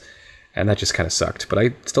fix. And that just kind of sucked, but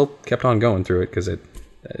I still kept on going through it because it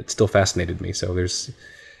still fascinated me. So there's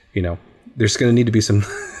going to need to be some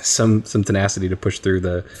tenacity to push through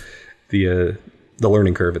the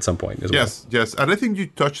learning curve at some point as well. Yes, and I think you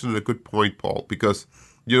touched on a good point, Paul, because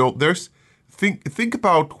think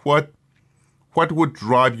about what would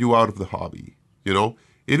drive you out of the hobby.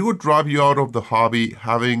 It would drive you out of the hobby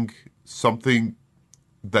having something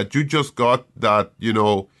that you just got that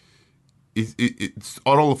it's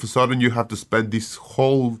all of a sudden you have to spend this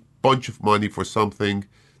whole bunch of money for something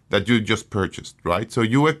that you just purchased, right? So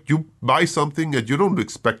you buy something and you don't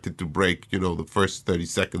expect it to break, the first 30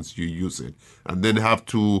 seconds you use it, and then have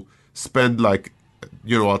to spend a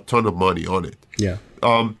ton of money on it. Yeah.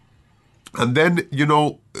 And then, you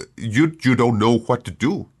don't know what to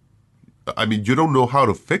do. I mean, you don't know how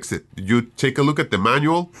to fix it. You take a look at the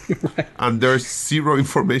manual, right, and there's zero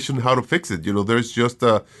information how to fix it. There's just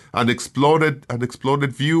an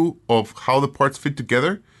exploded view of how the parts fit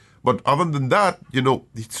together. But other than that,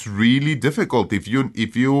 it's really difficult. If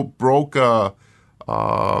you broke a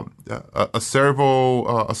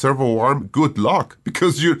servo arm, good luck,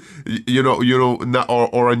 because or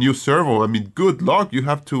a new servo. I mean, good luck. You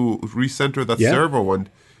have to recenter that servo, and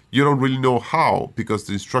you don't really know how, because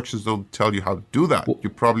the instructions don't tell you how to do that. You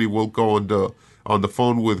probably will go on the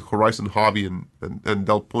phone with Horizon Hobby and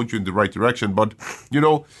they'll point you in the right direction. But,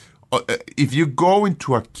 if you go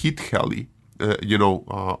into a kit heli,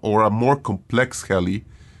 or a more complex heli,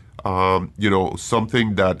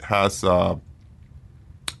 something that has a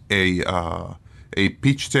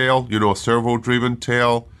pitch tail, a servo-driven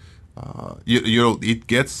tail, it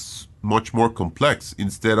gets much more complex,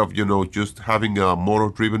 instead of just having a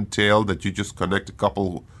motor-driven tail that you just connect a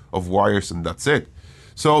couple of wires and that's it.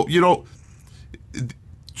 So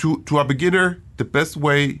to a beginner, the best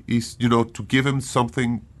way is to give him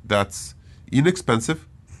something that's inexpensive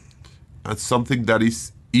and something that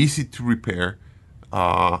is easy to repair,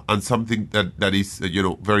 and something that is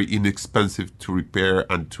very inexpensive to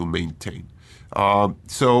repair and to maintain.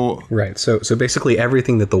 So basically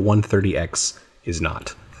everything that the 130X is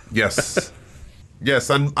not. Yes,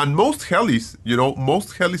 and most helis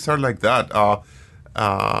are like that.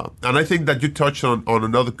 And I think that you touched on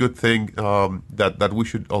another good thing that we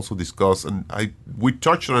should also discuss, and we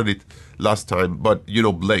touched on it last time, but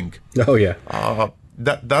bling. Oh yeah.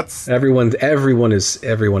 That's everyone is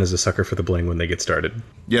a sucker for the bling when they get started.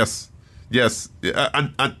 Yes,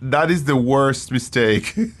 and that is the worst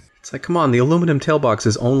mistake. It's like, come on, the aluminum tailbox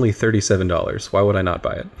is only $37. Why would I not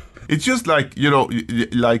buy it? It's just like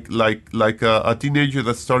like a teenager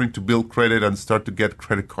that's starting to build credit and start to get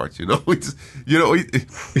credit cards.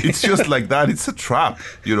 It's just like that. It's a trap.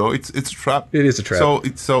 It's a trap. It is a trap.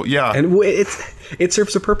 So yeah. And it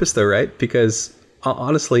serves a purpose though, right? Because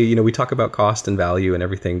honestly, we talk about cost and value and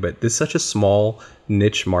everything, but there's such a small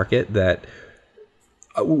niche market that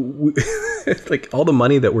like all the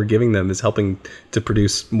money that we're giving them is helping to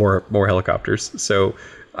produce more helicopters. So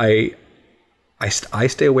I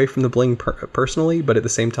stay away from the bling personally, but at the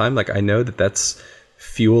same time, like I know that that's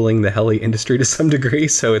fueling the heli industry to some degree,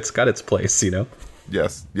 so it's got its place,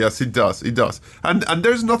 Yes, it does. And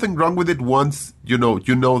there's nothing wrong with it once you know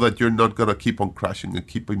that you're not gonna keep on crashing and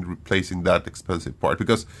keep on replacing that expensive part,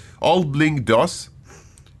 because all bling does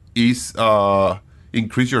is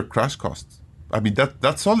increase your crash costs. I mean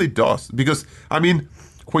that's all it does, because I mean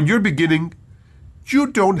when you're beginning, you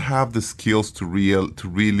don't have the skills to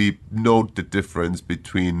really note the difference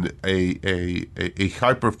between a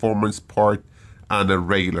high performance part and a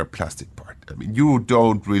regular plastic part. I mean, you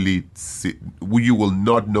don't really see, you will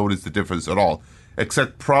not notice the difference at all,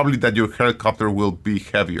 except probably that your helicopter will be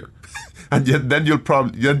heavier, and yet then you'll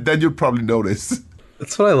probably notice.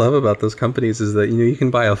 That's what I love about those companies is that you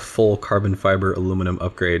can buy a full carbon fiber aluminum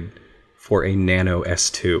upgrade for a Nano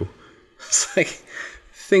S2. It's like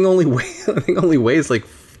thing only weighs like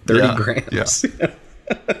 30 grams. Yeah.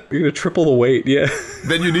 You're gonna triple the weight. Yeah.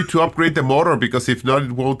 Then you need to upgrade the motor because if not,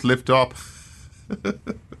 it won't lift up.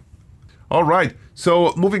 All right.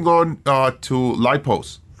 So moving on to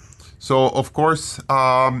LiPos. So of course,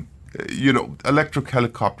 electric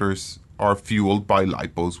helicopters are fueled by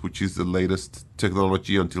LiPos, which is the latest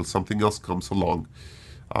technology until something else comes along,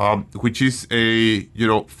 which is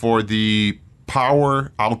for the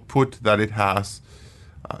power output that it has,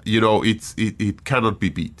 it cannot be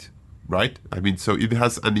beat, right? I mean, so it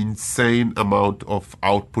has an insane amount of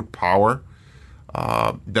output power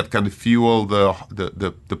that can fuel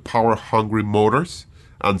the power hungry motors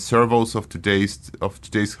and servos of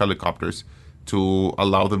today's helicopters to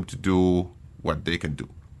allow them to do what they can do.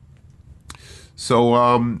 So,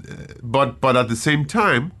 but at the same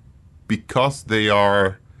time, because they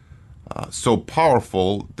are so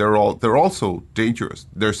powerful, they're also dangerous.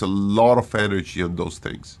 There's a lot of energy on those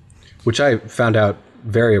things, which I found out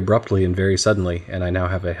very abruptly and very suddenly, and I now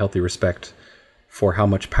have a healthy respect for how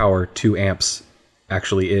much power 2 amps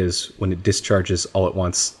actually is when it discharges all at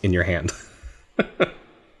once in your hand.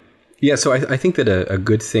 Yeah, so I think that a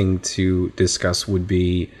good thing to discuss would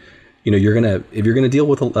be, if you're gonna deal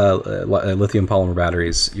with lithium polymer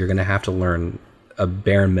batteries, you're gonna have to learn a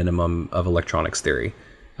bare minimum of electronics theory.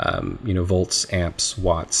 Volts, amps,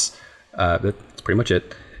 watts. That's pretty much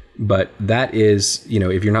it. But that is,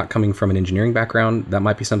 if you're not coming from an engineering background, that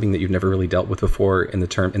might be something that you've never really dealt with before in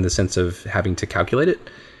the sense of having to calculate it.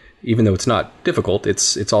 Even though it's not difficult,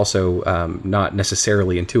 it's also not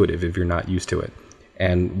necessarily intuitive if you're not used to it.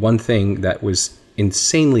 And one thing that was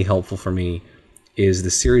insanely helpful for me is the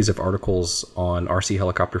series of articles on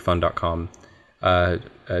rchelicopterfund.com,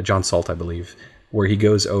 John Salt, I believe, where he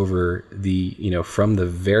goes over from the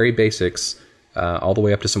very basics all the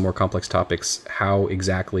way up to some more complex topics, how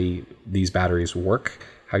exactly these batteries work,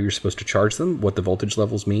 how you're supposed to charge them, what the voltage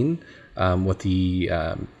levels mean, what the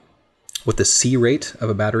C rate of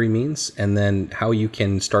a battery means, and then how you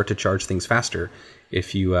can start to charge things faster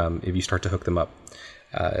if you start to hook them up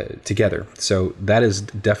together. So that is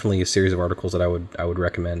definitely a series of articles that I would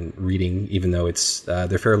recommend reading, even though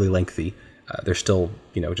they're fairly lengthy. They're still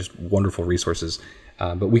just wonderful resources.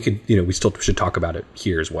 But we still should talk about it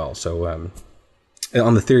here as well. So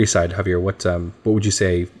on the theory side, Javier, what would you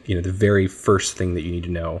say the very first thing that you need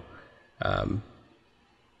to know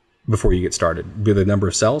before you get started? Be the number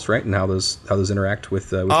of cells, right, and how those interact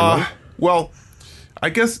with your motor? Well, I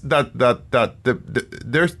guess that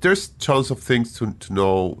there's tons of things to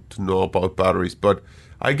know about batteries, but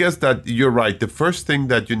I guess that you're right. The first thing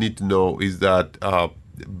that you need to know is that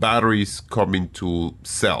batteries come into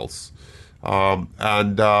cells,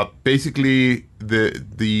 and basically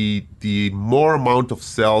the more amount of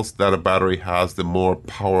cells that a battery has, the more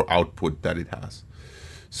power output that it has.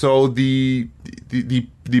 So the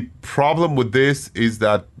problem with this is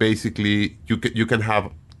that basically you can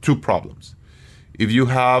have 2 problems. If you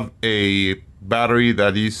have a battery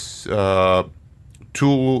that is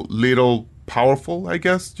too little powerful, I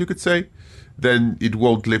guess you could say, then it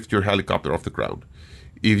won't lift your helicopter off the ground.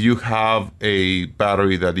 If you have a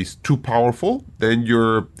battery that is too powerful, then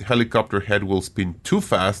your helicopter head will spin too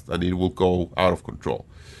fast and it will go out of control.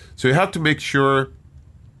 So you have to make sure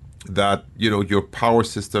that your power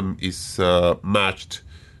system is matched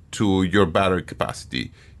to your battery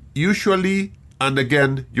capacity. Usually, and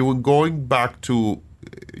again, going back to,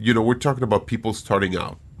 we're talking about people starting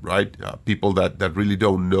out, right? People that really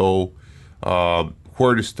don't know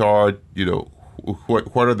where to start,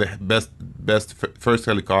 what are the best first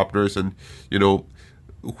helicopters, and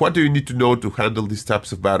what do you need to know to handle these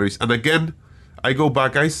types of batteries. And again, I go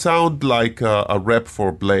back. I sound like a rep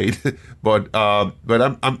for Blade, but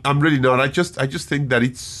I'm really not. I just think that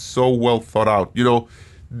it's so well thought out.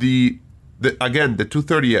 The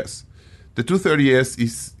 230S. The 230S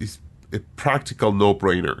is a practical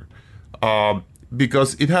no-brainer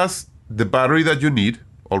because it has the battery that you need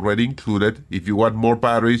already included. If you want more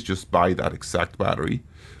batteries, just buy that exact battery.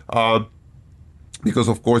 Because,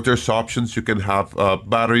 of course, there's options. You can have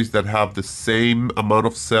batteries that have the same amount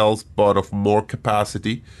of cells but of more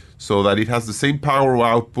capacity, so that it has the same power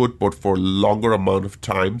output but for longer amount of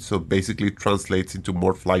time. So basically it translates into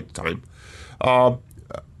more flight time. Uh,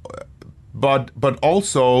 but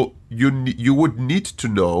also you would need to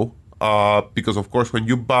know, because of course when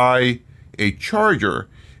you buy a charger,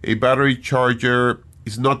 a battery charger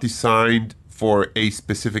is not designed for a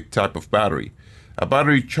specific type of battery. A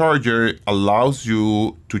battery charger allows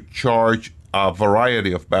you to charge a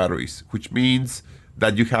variety of batteries, which means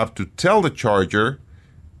that you have to tell the charger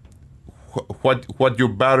what your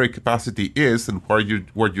battery capacity is and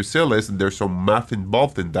where your cell is, and there's some math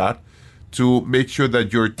involved in that to make sure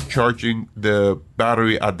that you're charging the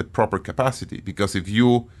battery at the proper capacity. Because if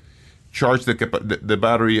you charge the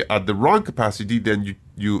battery at the wrong capacity, then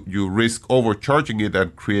you risk overcharging it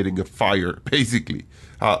and creating a fire, basically,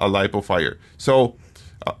 a LiPo fire. So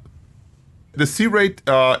the C rate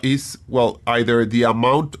is, well, either the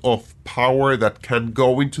amount of power that can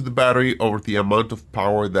go into the battery or the amount of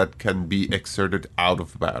power that can be exerted out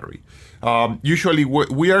of the battery. Usually,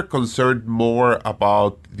 we are concerned more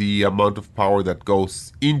about the amount of power that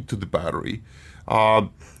goes into the battery.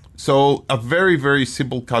 So a very, very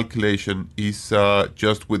simple calculation is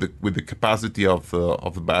just with the capacity of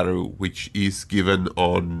the battery, which is given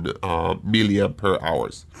on milliampere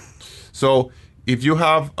hours. So if you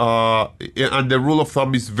have, and the rule of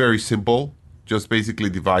thumb is very simple, just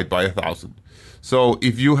basically divide by 1,000. So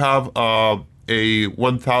if you have a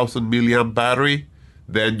 1,000 milliamp battery,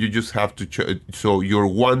 then you just have to, so your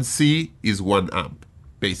 1C is 1 amp,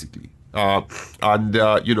 basically. The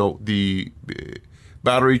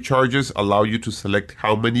battery chargers allow you to select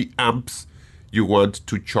how many amps you want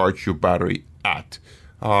to charge your battery at.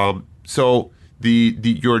 So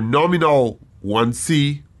your nominal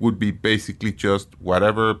 1C would be basically just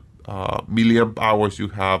whatever milliamp hours you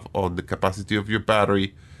have on the capacity of your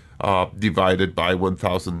battery divided by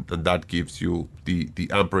 1,000, and that gives you the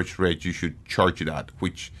amperage rate you should charge it at,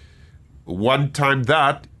 which one time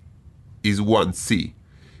that is 1C.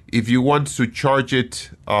 If you want to charge it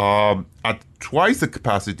at twice the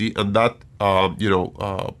capacity, and that,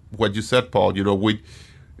 what you said, Paul,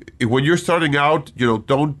 when you're starting out,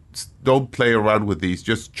 don't play around with these.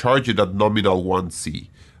 Just charge it at nominal 1C.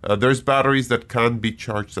 There's batteries that can be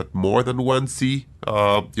charged at more than 1C.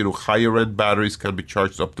 Higher end batteries can be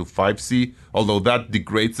charged up to 5C, although that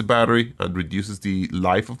degrades the battery and reduces the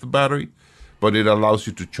life of the battery, but it allows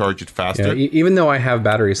you to charge it faster. Yeah, even though I have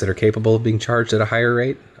batteries that are capable of being charged at a higher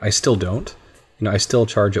rate, I still don't. I still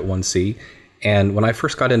charge at 1C. And when I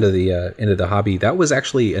first got into the hobby, that was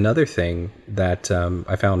actually another thing that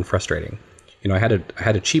I found frustrating. I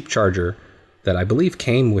had a cheap charger that I believe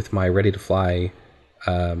came with my Ready to Fly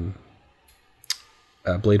Blade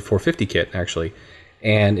 450 kit, actually,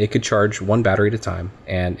 and it could charge one battery at a time,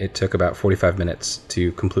 and it took about 45 minutes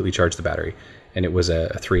to completely charge the battery, and it was a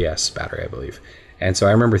 3S battery, I believe. And so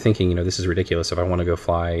I remember thinking, this is ridiculous. If I want to go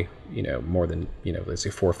fly, more than, let's say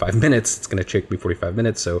 4 or 5 minutes, it's going to take me 45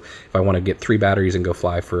 minutes. So if I want to get 3 batteries and go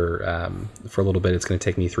fly for a little bit, it's going to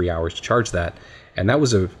take me 3 hours to charge that. And that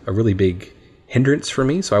was a really big hindrance for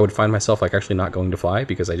me. So I would find myself actually not going to fly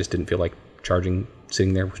because I just didn't feel like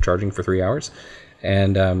sitting there charging for 3 hours.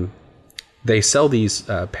 And they sell these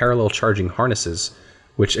parallel charging harnesses,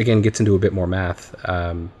 which again gets into a bit more math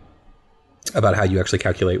about how you actually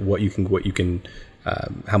calculate what you can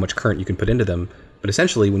how much current you can put into them. But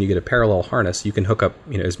essentially, when you get a parallel harness, you can hook up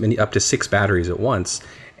up to 6 batteries at once,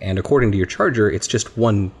 and according to your charger, it's just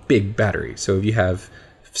one big battery. So if you have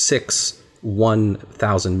 6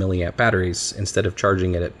 1,000 milliamp batteries, instead of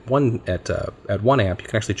charging it at 1 amp, you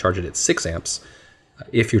can actually charge it at 6 amps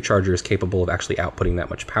if your charger is capable of actually outputting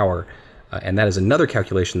that much power. And that is another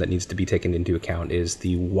calculation that needs to be taken into account, is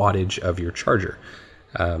the wattage of your charger.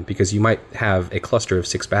 Because you might have a cluster of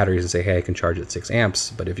 6 batteries and say, hey, I can charge at 6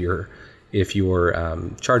 amps, but if your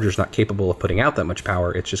charger is not capable of putting out that much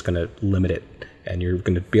power, it's just going to limit it, and you're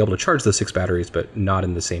going to be able to charge those 6 batteries, but not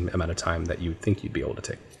in the same amount of time that you think you'd be able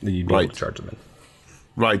to able to charge them in.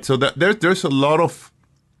 Right. So there's a lot of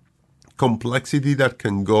complexity that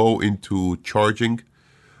can go into charging.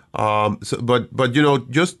 But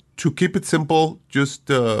just to keep it simple, just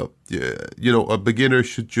a beginner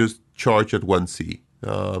should just charge at 1C.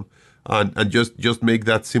 And just make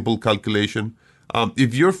that simple calculation.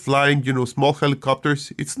 If you're flying, small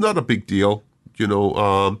helicopters, it's not a big deal.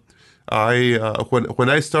 When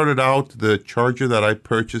I started out, the charger that I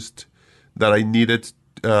purchased that I needed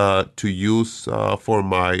to use for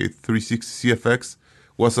my 360 CFX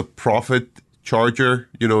was a Prophet charger.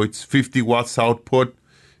 It's 50 watts output.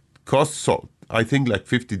 Costs, I think, like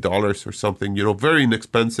 $50 or something. Very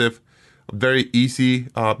inexpensive, very easy,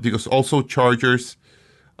 because also chargers,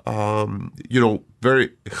 very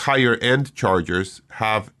higher end chargers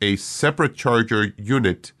have a separate charger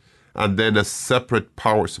unit and then a separate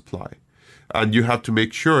power supply. and you have to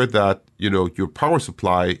make sure that your power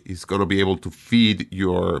supply is going to be able to feed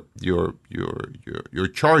your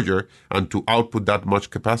charger and to output that much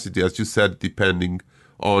capacity, as you said, depending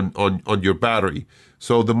on your battery.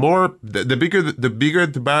 So the bigger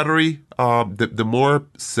the battery, the more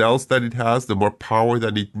cells that it has, the more power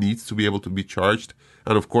that it needs to be able to be charged,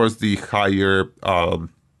 and of course the higher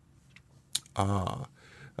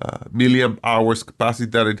milliamp hours capacity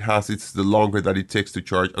that it has, it's the longer that it takes to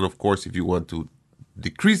charge. And of course, if you want to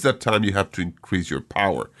decrease that time, you have to increase your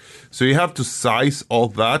power. So you have to size all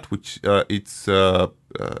that, which it's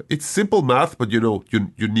simple math, but you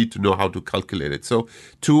need to know how to calculate it. So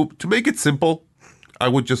to make it simple, I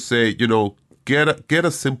would just say get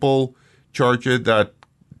a simple charger that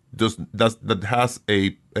has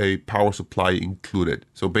a power supply included.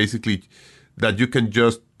 So basically, that you can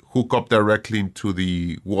just hook up directly into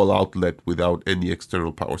the wall outlet without any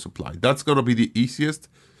external power supply. That's going to be the easiest.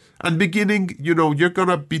 And beginning, you're going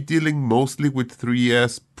to be dealing mostly with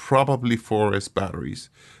 3S, probably 4S batteries,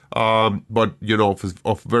 but,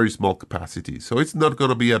 of very small capacity. So it's not going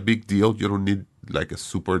to be a big deal. You don't need like a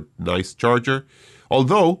super nice charger.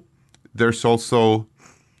 Although there's also,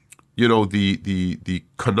 the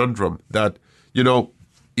conundrum that,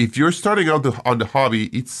 if you're starting out on the hobby,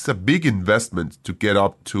 it's a big investment to get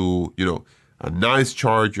up to, a nice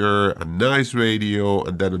charger, a nice radio,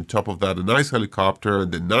 and then on top of that, a nice helicopter,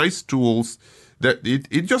 and then nice tools. That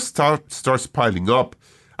it just starts piling up.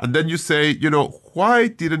 And then you say, why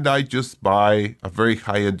didn't I just buy a very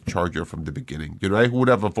high-end charger from the beginning? I would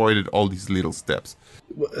have avoided all these little steps.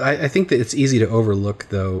 I think that it's easy to overlook,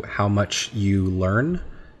 though, how much you learn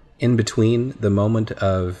in between the moment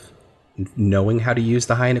of knowing how to use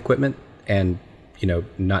the high-end equipment and,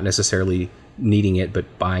 not necessarily needing it, but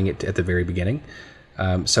buying it at the very beginning.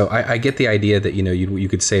 So I get the idea that, you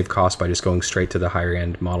could save costs by just going straight to the higher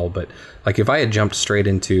end model. But like if I had jumped straight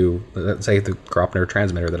into, let's say, the Graupner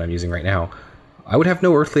transmitter that I'm using right now, I would have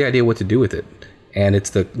no earthly idea what to do with it. And it's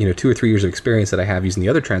the, 2 or 3 years of experience that I have using the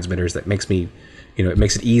other transmitters that makes me, it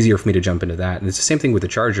makes it easier for me to jump into that. And it's the same thing with the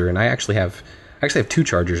charger. And I actually have 2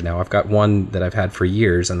 chargers now. I've got one that I've had for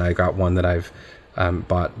years, and I got one that I've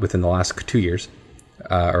bought within the last 2 years,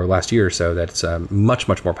 or last year or so, that's much,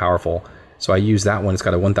 much more powerful. So I use that one. It's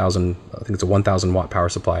got a 1,000 watt power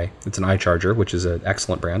supply. It's an iCharger, which is an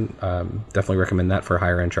excellent brand. Definitely recommend that for a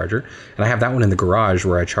higher end charger. And I have that one in the garage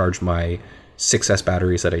where I charge my 6S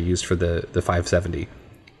batteries that I used for the 570.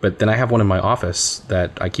 But then I have one in my office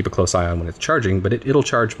that I keep a close eye on when it's charging, but it'll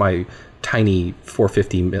charge my tiny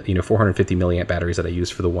 450 milliamp batteries that I use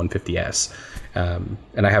for the 150S.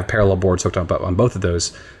 And I have parallel boards hooked up on both of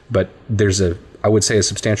those, but there's I would say a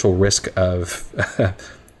substantial risk of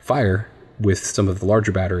fire with some of the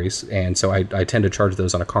larger batteries. And so I tend to charge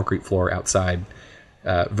those on a concrete floor outside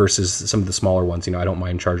versus some of the smaller ones. I don't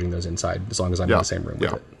mind charging those inside as long as I'm in the same room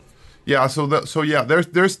with it. Yeah, there's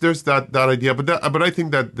that idea, but I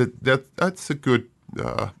think that's a good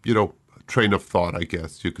train of thought, I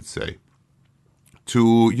guess you could say.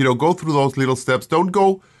 To go through those little steps. Don't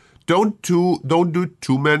do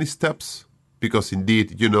too many steps, because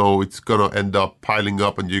indeed it's gonna end up piling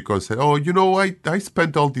up, and you're gonna say, I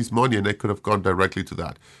spent all this money and I could have gone directly to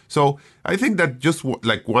that. So I think that just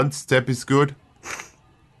like one step is good.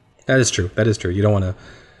 That is true. You don't want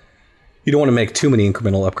to make too many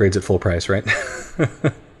incremental upgrades at full price, right?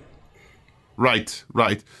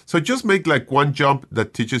 Right. So just make like one jump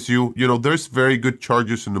that teaches you. There's very good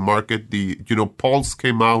chargers in the market. Pulse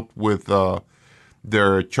came out with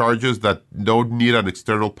their chargers that don't need an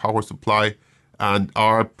external power supply and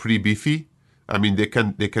are pretty beefy. I mean, they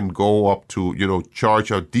can go up to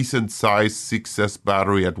charge a decent sized 6S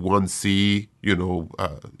battery at 1C,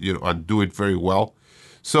 and do it very well.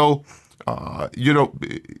 So.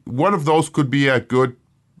 One of those could be a good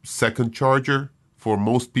second charger for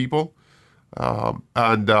most people,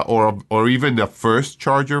 or even a first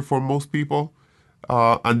charger for most people,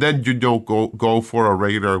 and then go for a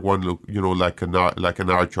regular one, like an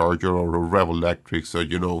iCharger or a Rev Electric.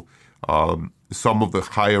 So some of the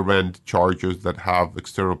higher end chargers that have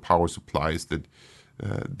external power supplies that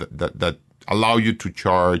allow you to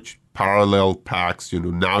charge parallel packs.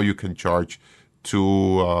 Now you can charge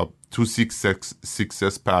two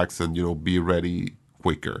 6S packs and be ready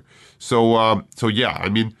quicker. So yeah, I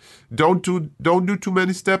mean, don't do too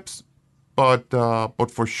many steps, but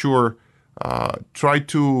for sure try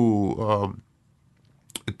to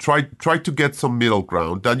get some middle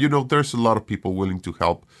ground. And there's a lot of people willing to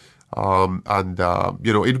help,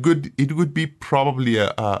 it would be probably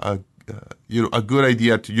a good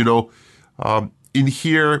idea to in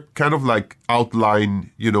here kind of like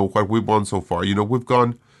outline what we've done so far. We've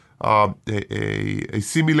gone a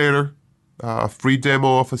simulator, free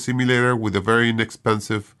demo of a simulator with a very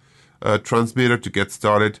inexpensive transmitter to get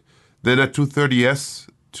started. Then a 230S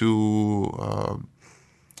to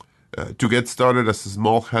get started as a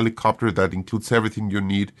small helicopter that includes everything you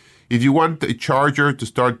need. If you want a charger to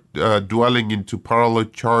start dwelling into parallel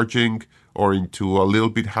charging or into a little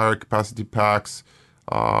bit higher capacity packs,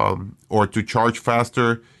 or to charge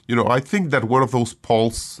faster, I think that one of those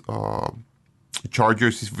pulse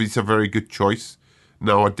chargers is a very good choice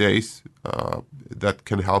nowadays that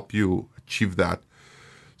can help you achieve that.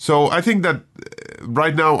 So I think that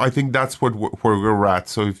right now, I think that's where we're at.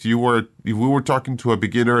 So if we were talking to a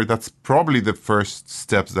beginner, that's probably the first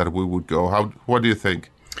steps that we would go. What do you think?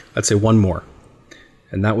 I'd say one more,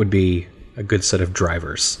 and that would be a good set of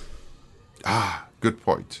drivers. Good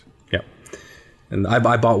point. Yeah. And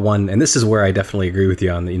I bought one, and this is where I definitely agree with you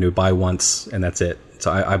on, buy once and that's it.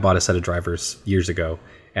 So I bought a set of drivers years ago,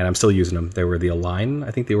 and I'm still using them. They were the Align. I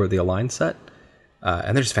think they were the Align set.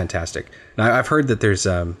 And they're just fantastic. Now, I've heard that there's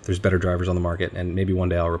better drivers on the market, and maybe one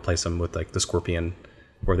day I'll replace them with like the Scorpion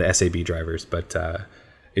or the SAB drivers. But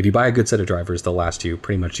if you buy a good set of drivers, they'll last you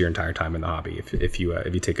pretty much your entire time in the hobby if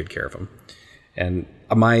you take good care of them. And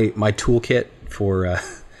my toolkit for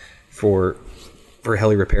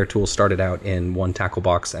heli repair tools started out in one tackle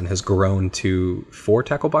box and has grown to 4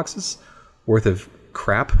 tackle boxes worth of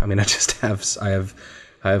crap. I mean, I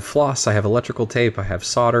have floss, I have electrical tape, I have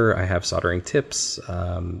solder, I have soldering tips,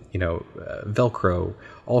 Velcro,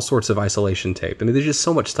 all sorts of isolation tape. I mean, there's just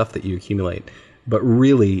so much stuff that you accumulate. But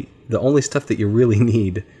really, the only stuff that you really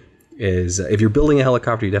need is, if you're building a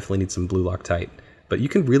helicopter, you definitely need some Blue Loctite. But you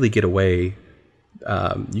can really get away,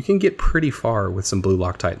 you can get pretty far with some Blue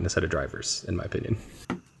Loctite and a set of drivers, in my opinion.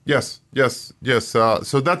 Yes.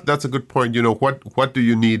 So that's a good point. What do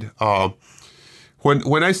you need?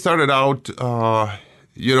 When I started out, I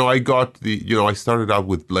started out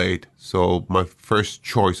with Blade. So my first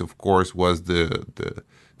choice, of course, was the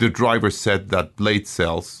driver set that Blade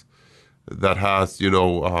sells, that has,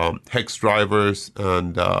 hex drivers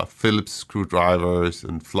and Phillips screwdrivers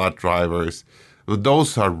and flat drivers.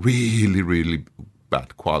 Those are really, really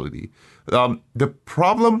bad quality. The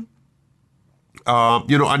problem,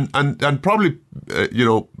 and probably,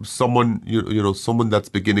 someone that's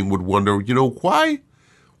beginning would wonder, why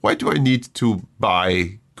do I need to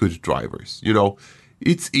buy good drivers?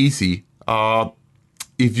 It's easy.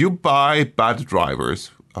 If you buy bad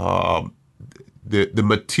drivers, the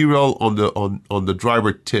material on the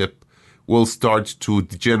driver tip will start to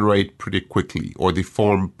degenerate pretty quickly or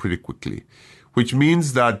deform pretty quickly, which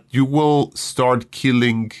means that you will start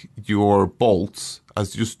killing your bolts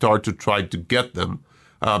as you start to try to get them,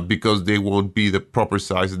 because they won't be the proper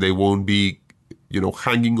size. They won't be,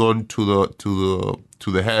 hanging on to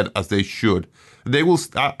the head as they should. They will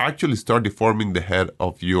actually start deforming the head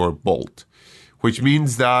of your bolt, which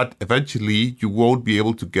means that eventually you won't be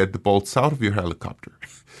able to get the bolts out of your helicopter.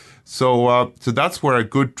 So that's where a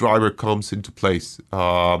good driver comes into place,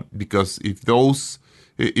 because if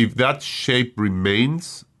that shape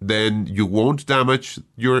remains, then you won't damage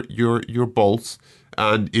your bolts,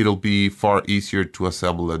 and it'll be far easier to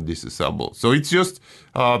assemble and disassemble. So it's just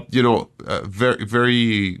very,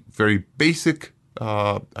 very, very basic.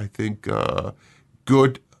 I think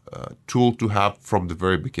good tool to have from the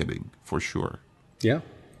very beginning, for sure. Yeah,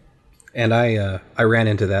 and I ran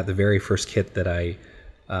into that the very first kit that I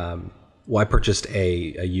purchased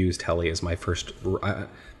a used heli as my first.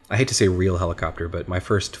 I hate to say real helicopter, but my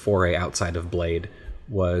first foray outside of Blade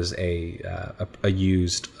was a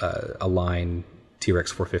used Align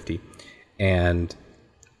T-Rex 450, and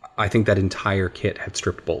I think that entire kit had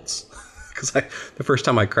stripped bolts. Because the first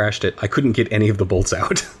time I crashed it, I couldn't get any of the bolts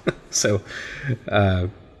out. So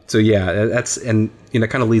yeah, that's, and that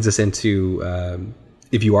kind of leads us into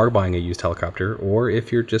if you are buying a used helicopter, or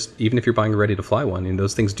if you're even if you're buying a ready to fly one, and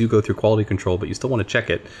those things do go through quality control, but you still want to check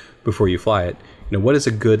it before you fly it. What is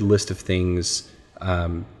a good list of things?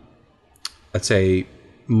 I'd say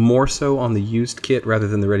more so on the used kit rather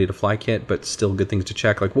than the ready to fly kit, but still good things to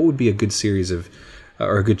check. Like, what would be a good series of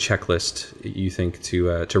or a good checklist you think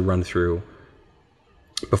to run through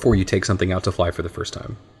before you take something out to fly for the first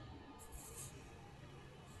time?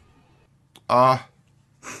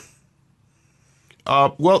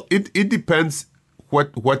 Well, it depends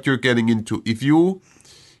what you're getting into. If you're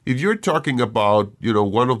talking about,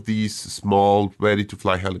 one of these small ready to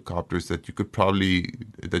fly helicopters that you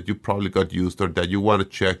probably got used, or that you want to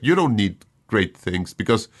check, you don't need great things,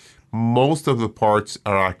 because most of the parts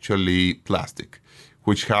are actually plastic,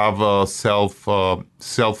 which have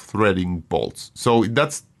self-threading bolts. So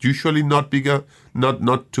that's usually not too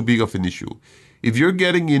big of an issue. If you're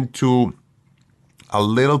getting into a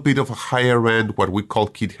little bit of a higher end, what we call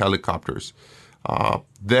kit helicopters,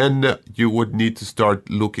 then you would need to start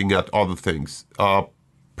looking at other things.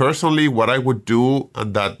 Personally, what I would do,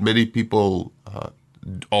 and that many people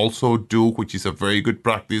also do, which is a very good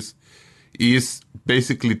practice, is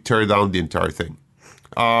basically tear down the entire thing.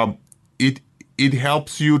 It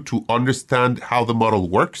helps you to understand how the model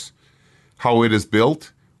works, how it is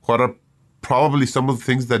built, what are probably some of the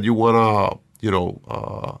things that you want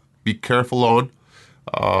to, be careful on,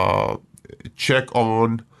 check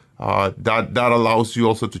on. That allows you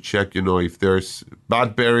also to check, if there's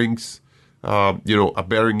bad bearings. A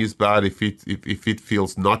bearing is bad if it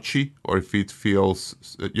feels notchy, or if it feels,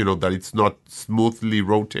 that it's not smoothly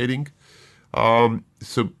rotating.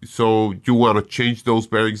 So you want to change those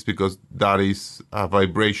bearings because that is a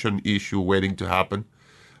vibration issue waiting to happen.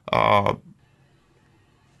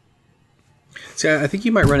 See, I think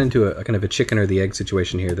you might run into a kind of a chicken or the egg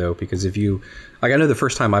situation here, though, because if you, like, I know the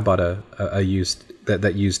first time I bought a used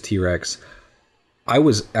that used T-Rex, I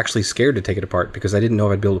was actually scared to take it apart because I didn't know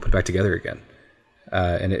if I'd be able to put it back together again.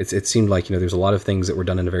 And it seemed like, there's a lot of things that were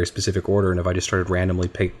done in a very specific order, and if I just started randomly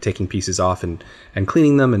taking pieces off and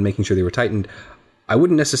cleaning them and making sure they were tightened, I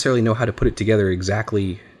wouldn't necessarily know how to put it together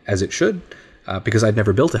exactly as it should, because I'd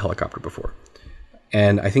never built a helicopter before.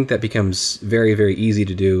 And I think that becomes very, very easy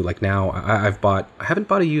to do. Like now, I haven't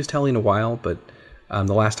bought a used heli in a while, but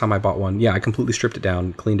the last time I bought one, I completely stripped it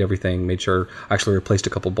down, cleaned everything, made sure I actually replaced a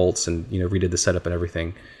couple bolts and, redid the setup and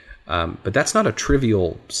everything. But that's not a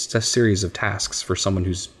trivial series of tasks for someone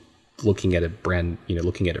who's looking at it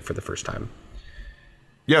looking at it for the first time.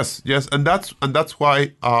 Yes, and that's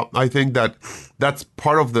why I think that that's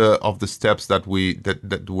part of the steps that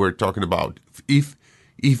we're talking about.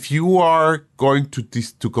 If you are going to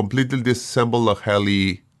completely disassemble a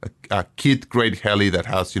heli, a kit grade heli that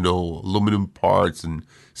has aluminum parts and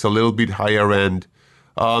it's a little bit higher end,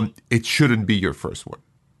 it shouldn't be your first one.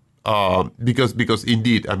 Because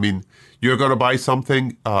indeed, I mean, you're going to buy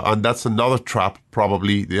something, and that's another trap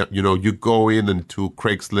probably. You go into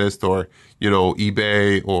Craigslist or,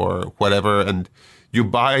 eBay or whatever, and you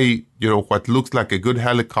buy, what looks like a good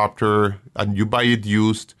helicopter, and you buy it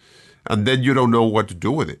used, and then you don't know what to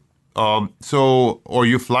do with it. Or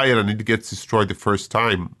you fly it and it gets destroyed the first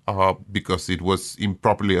time, because it was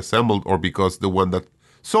improperly assembled, or because the one that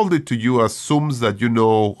sold it to you assumes that you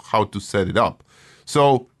know how to set it up.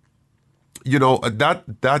 So, that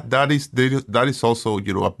is also,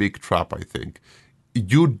 a big trap, I think.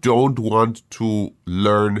 You don't want to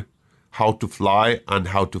learn how to fly and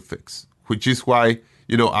how to fix, which is why,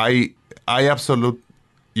 I absolutely,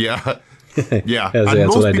 yeah. Yeah, and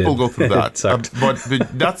most people go through that. But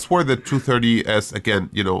that's where the 230S, again,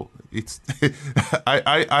 it's,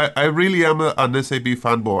 I really am an SAB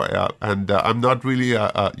fanboy, and I'm not really,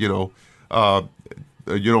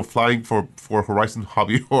 flying for Horizon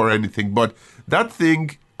Hobby or anything, but that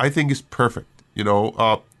thing I think is perfect.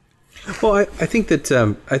 Well, I think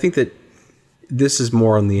that this is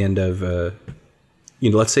more on the end of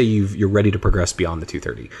let's say you're ready to progress beyond the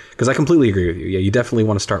 230, because I completely agree with you. Yeah, you definitely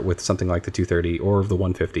want to start with something like the 230 or the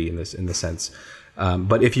 150 in this sense.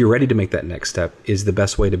 But if you're ready to make that next step, is the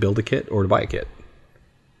best way to build a kit or to buy a kit?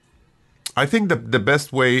 I think the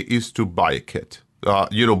best way is to buy a kit,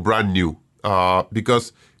 brand new.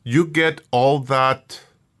 Because you get all that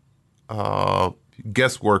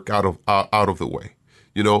guesswork out of the way.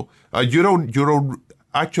 You don't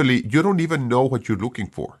even know what you're looking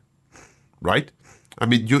for, right? I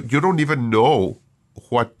mean, you don't even know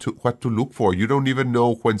what to look for. You don't even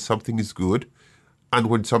know when something is good and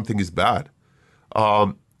when something is bad.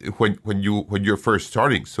 When you're first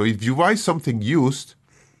starting. So if you buy something used,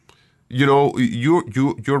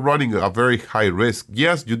 you're running a very high risk.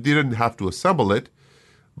 Yes, you didn't have to assemble it,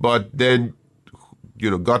 but then,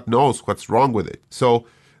 God knows what's wrong with it. So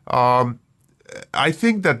I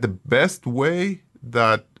think that the best way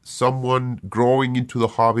that someone growing into the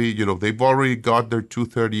hobby, they've already got their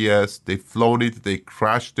 230S, they've flown it, they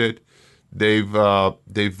crashed it, they've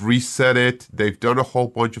reset it, they've done a whole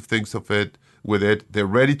bunch of things with it, they're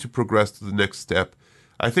ready to progress to the next step.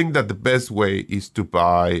 I think that the best way is to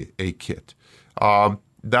buy a kit. And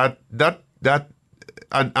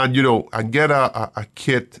get a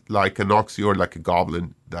kit like an Oxy or like a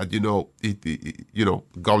Goblin that,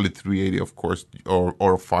 Goblin 380, of course, or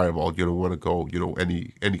a Fireball. You don't want to go,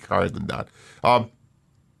 any higher than that.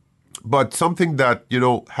 But something that,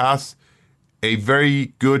 has a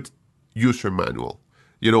very good user manual.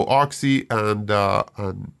 Oxy and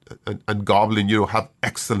Goblin, have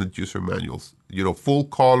excellent user manuals. Full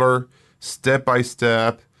color, step by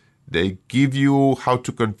step. They give you how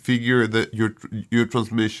to configure your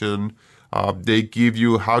transmission. They give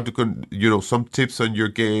you how to some tips on your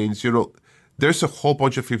gains. There's a whole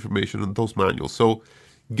bunch of information in those manuals. So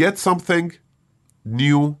get something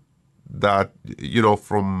new that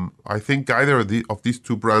from, I think either of these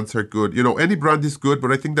two brands are good. Any brand is good,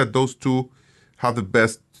 but I think that those two have the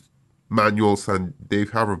best manuals, and they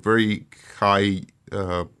have a very high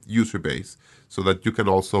user base, so that you can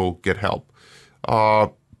also get help.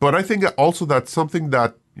 But I think also that something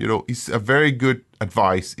that is a very good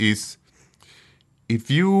advice is if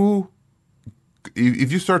you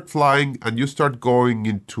start flying and you start going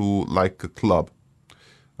into like a club,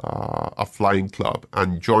 a flying club,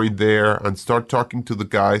 and join there and start talking to the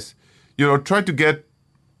guys, try to get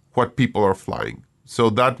what people are flying. So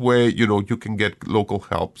that way, you can get local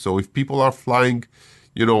help. So if people are flying,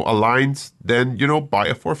 Alliance, then, buy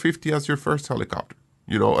a 450 as your first helicopter,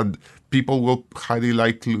 and people will highly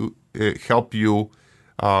likely help you,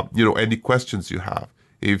 any questions you have.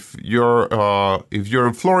 If you're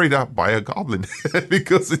in Florida, buy a Goblin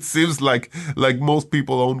because it seems like most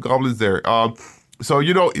people own Goblins there. So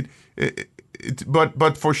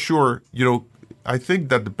but for sure, I think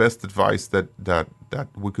that the best advice that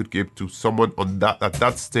we could give to someone at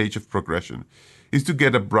that stage of progression is to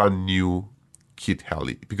get a brand new kit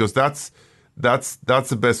heli, because that's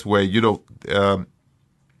the best way.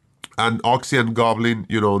 And Oxy and Goblin,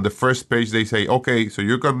 on the first page they say, okay, so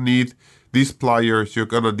you're gonna need these pliers, you're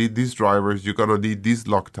gonna need these drivers, you're gonna need this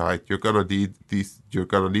Loctite, you're gonna need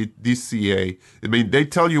this CA. I mean, they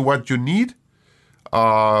tell you what you need.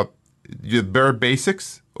 The bare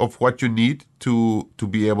basics of what you need to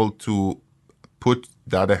be able to put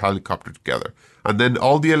that helicopter together, and then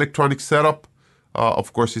all the electronic setup,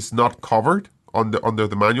 of course, is not covered under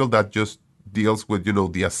the manual. That just deals with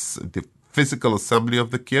the physical assembly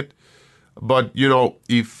of the kit. But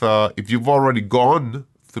if you've already gone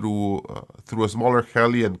through a smaller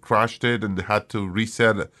heli and crashed it and had to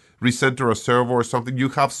recenter a servo or something, you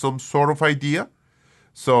have some sort of idea.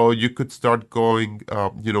 So you could start going,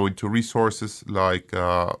 into resources like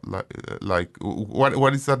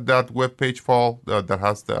what is that web page, Paul, that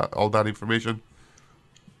has all that information?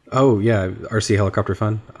 Oh yeah, RC Helicopter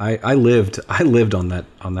Fun. I lived on that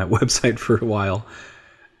website for a while.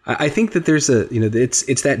 I think that there's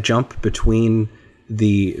it's that jump between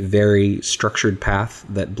the very structured path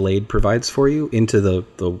that Blade provides for you into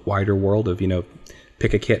the wider world of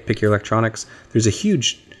pick a kit, pick your electronics. There's a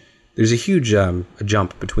huge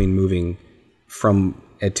jump between moving from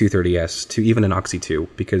a 230S to even an Oxy 2,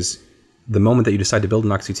 because the moment that you decide to build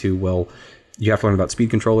an Oxy 2, well, you have to learn about speed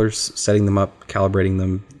controllers, setting them up, calibrating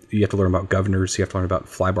them. You have to learn about governors. You have to learn about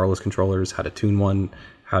flybarless controllers, how to tune one,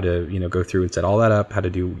 how to go through and set all that up, how to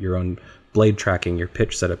do your own blade tracking, your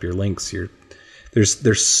pitch setup, your links.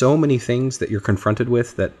 There's so many things that you're confronted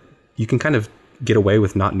with that you can kind of get away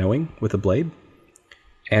with not knowing with a Blade.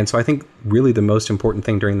 And so I think really the most important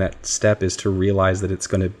thing during that step is to realize that it's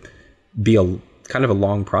going to be a kind of a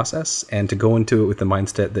long process, and to go into it with the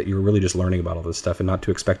mindset that you're really just learning about all this stuff and not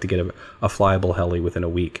to expect to get a flyable heli within a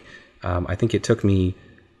week. I think it took me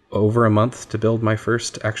over a month to build my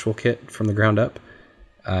first actual kit from the ground up.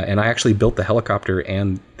 And I actually built the helicopter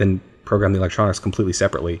and then programmed the electronics completely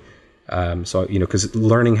separately. So, because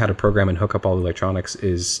learning how to program and hook up all the electronics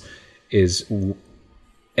is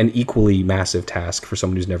an equally massive task for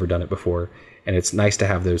someone who's never done it before. And it's nice to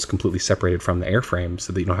have those completely separated from the airframe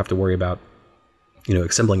so that you don't have to worry about,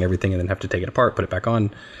 assembling everything and then have to take it apart, put it back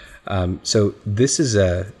on. So this is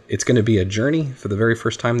it's going to be a journey for the very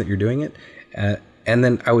first time that you're doing it. And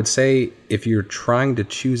then I would say if you're trying to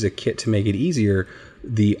choose a kit to make it easier,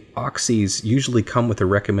 the Oxys usually come with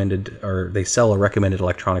they sell a recommended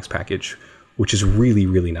electronics package, which is really,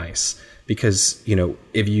 really nice. Because,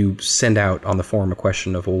 if you send out on the forum a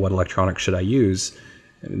question of, well, what electronics should I use?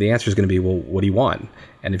 The answer is going to be, well, what do you want?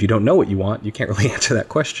 And if you don't know what you want, you can't really answer that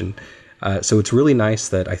question. So it's really nice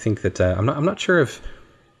that I think that I'm not sure if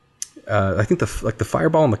I think the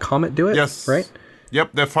Fireball and the Comet do it. Yes. Right.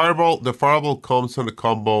 Yep. The Fireball comes on a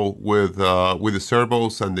combo with the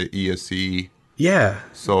servos and the ESC. Yeah.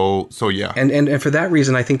 So yeah. And for that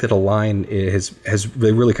reason, I think that Align has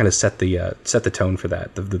really kind of set the tone for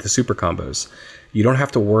that. The super combos. You don't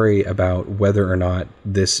have to worry about whether or not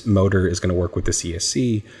this motor is going to work with the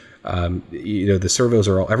CSC. The servos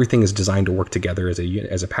everything is designed to work together as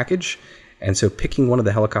a package. And so picking one of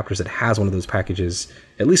the helicopters that has one of those packages,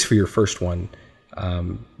 at least for your first one,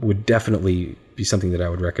 would definitely be something that I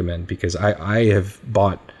would recommend, because I have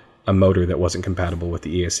bought a motor that wasn't compatible with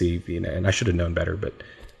the ESC, and I should have known better, but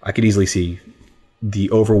I could easily see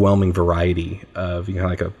the overwhelming variety of,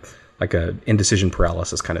 like a indecision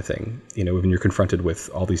paralysis kind of thing, when you're confronted with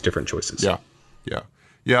all these different choices.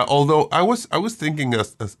 Yeah. Although I was thinking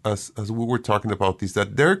as we were talking about this,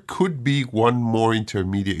 that there could be one more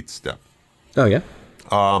intermediate step. Oh yeah.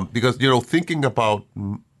 Because thinking about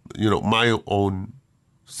my own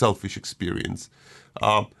selfish experience,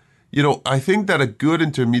 I think that a good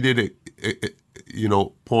intermediate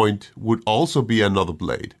point would also be another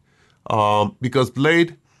blade, because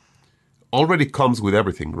blade already comes with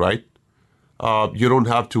everything, right? You don't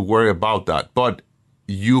have to worry about that, but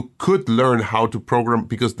you could learn how to program,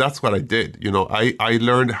 because that's what I did. I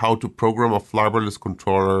learned how to program a fiberless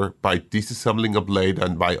controller by disassembling a blade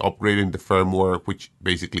and by upgrading the firmware, which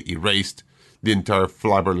basically erased the entire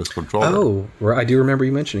fiberless controller. Oh, I do remember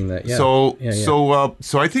you mentioning that. Yeah.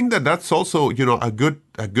 So I think that that's also a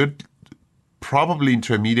good probably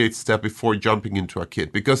intermediate step before jumping into a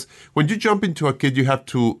kit, because when you jump into a kit, you have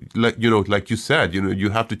to, like you said, you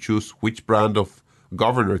have to choose which brand of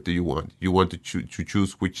governor do you want. You want to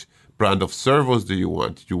choose which brand of servos do you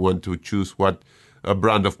want. You want to choose what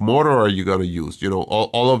brand of motor are you going to use.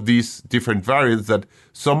 All of these different variants that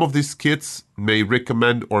some of these kits may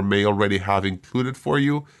recommend or may already have included for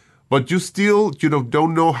you, but you still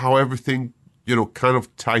don't know how everything kind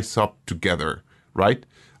of ties up together, right?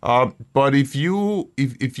 But if you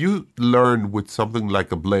learn with something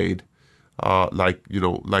like a blade, like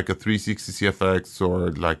a 360 CFX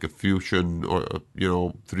or like a Fusion or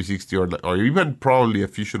 360 or even probably a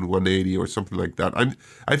Fusion 180 or something like that,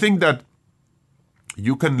 I think that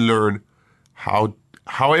you can learn how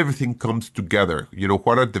everything comes together.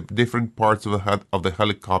 What are the different parts of the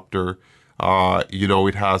helicopter?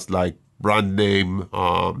 It has like brand name.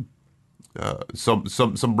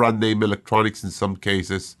 Some brand name electronics in some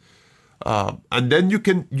cases, and then you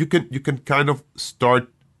can kind of start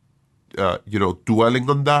dwelling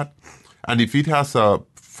on that. And if it has a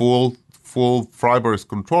full fiberless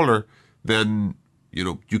controller, then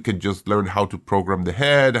you can just learn how to program the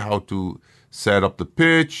head, how to set up the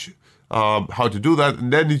pitch, how to do that,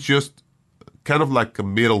 and then it's just kind of like a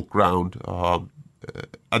middle ground.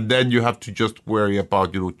 And then you have to just worry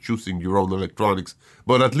about choosing your own electronics,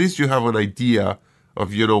 but at least you have an idea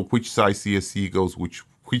of which size CSC goes with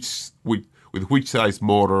which size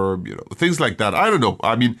motor, things like that. I don't know.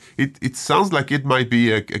 I mean, it sounds like it might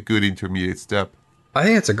be a good intermediate step. I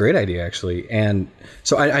think it's a great idea, actually. And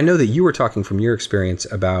so I know that you were talking from your experience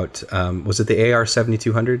about was it the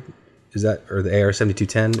AR7200? Is that, or the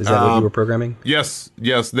AR7210? Is that what you were programming? Yes.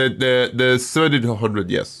 The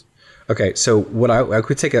 7200. Yes. Okay, so what I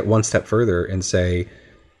could take it one step further and say,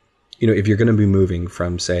 if you're going to be moving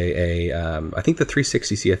from, say, I think the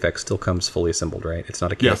 360 CFX still comes fully assembled, right? It's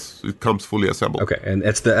not a kit. Yes, it comes fully assembled. Okay, and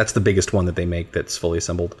that's the biggest one that they make that's fully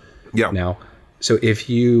assembled. Yeah. Now, so if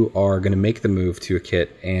you are going to make the move to a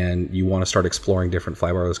kit and you want to start exploring different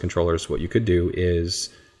fly-bar-less controllers, what you could do is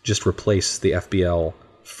just replace the FBL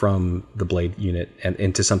from the blade unit and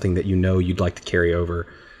into something that you'd like to carry over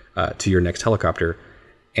to your next helicopter.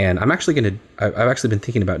 And I've actually been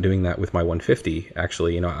thinking about doing that with my 150.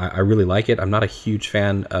 Actually, I really like it. I'm not a huge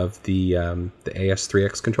fan of the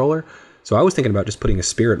AS3X controller, so I was thinking about just putting a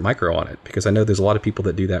Spirit Micro on it, because I know there's a lot of people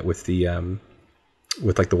that do that with the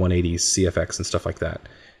with like the 180s CFX and stuff like that.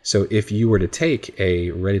 So if you were to take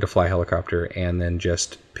a ready to fly helicopter and then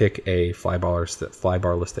just pick a fly bar list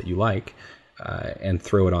that you like and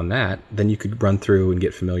throw it on that, then you could run through and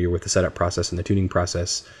get familiar with the setup process and the tuning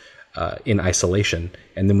process in isolation.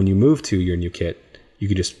 And then when you move to your new kit, you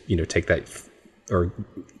could just take that or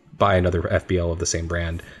buy another FBL of the same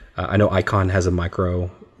brand. I know Icon has a micro,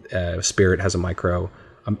 Spirit has a micro.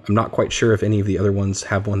 I'm not quite sure if any of the other ones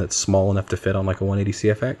have one that's small enough to fit on like a 180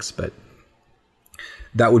 CFX, but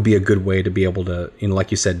that would be a good way to be able to,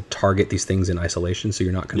 like you said, target these things in isolation, so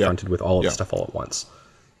you're not confronted with all of the stuff all at once.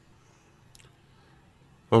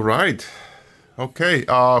 All right. Okay.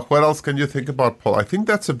 What else can you think about, Paul? I think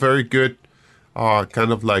that's a very good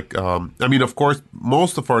kind of like, of course,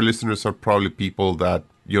 most of our listeners are probably people that,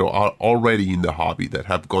 are already in the hobby, that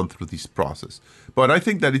have gone through this process. But I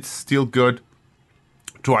think that it's still good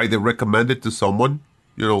to either recommend it to someone,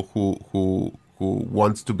 who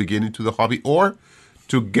wants to begin into the hobby, or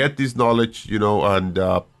to get this knowledge,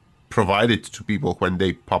 and provide it to people when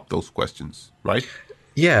they pop those questions, right?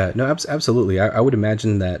 Yeah, no, absolutely. I would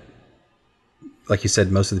imagine that, like you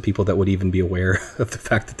said, most of the people that would even be aware of the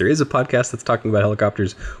fact that there is a podcast that's talking about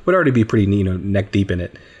helicopters would already be pretty, neck deep in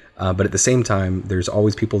it. But at the same time, there's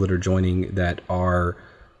always people that are joining that are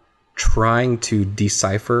trying to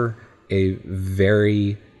decipher a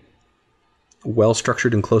very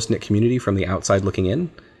well-structured and close-knit community from the outside looking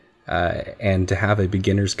in. and to have a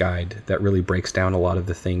beginner's guide that really breaks down a lot of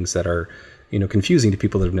the things that are, confusing to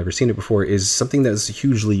people that have never seen it before is something that's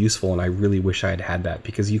hugely useful. And I really wish I had had that,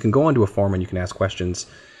 because you can go onto a forum and you can ask questions.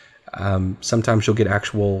 Sometimes you'll get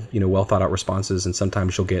actual, well thought out responses, and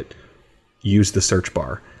sometimes you'll get use the search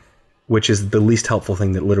bar, which is the least helpful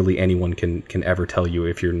thing that literally anyone can ever tell you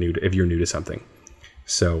if you're new to something.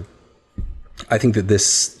 So I think that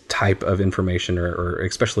this type of information, or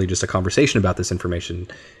especially just a conversation about this information,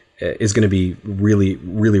 is going to be really,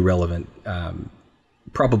 really relevant.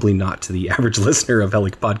 Probably not to the average listener of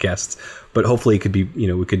Helic podcasts, but hopefully it could be,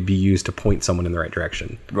 it could be used to point someone in the right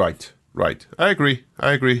direction. Right. I agree.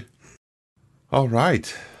 All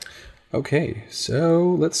right. Okay,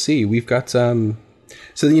 so let's see. We've got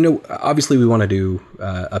obviously we want to do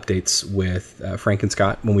updates with Frank and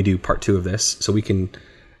Scott when we do part 2 of this, so we can.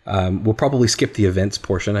 We'll probably skip the events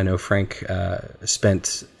portion. I know Frank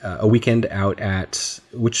spent a weekend out at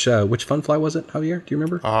which fun fly was it, Javier? Do you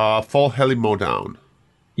remember? Fall Heli Mowdown.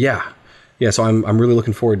 Yeah. So I'm really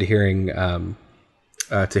looking forward to hearing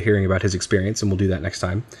about his experience, and we'll do that next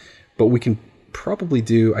time. But we can probably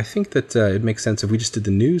do. I think that it makes sense if we just did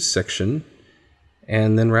the news section,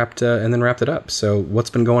 and then wrapped it up. So what's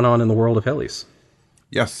been going on in the world of helis?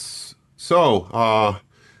 Yes. So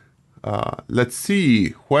let's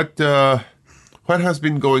see what has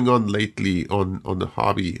been going on lately on the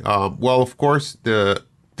hobby. Well, of course, the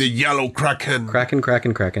yellow kraken. Kraken.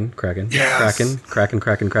 Yes. Kraken.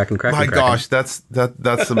 My gosh, that's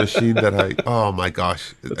a machine that oh my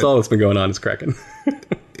gosh. That's all that's been going on is Kraken.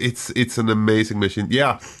 It's an amazing machine.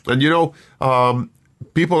 Yeah. And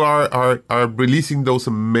people are releasing those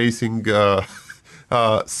amazing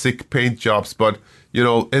sick paint jobs, but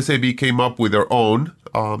SAB came up with their own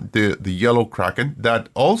the yellow kraken that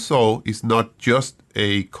also is not just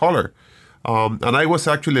a color. And I was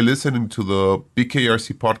actually listening to the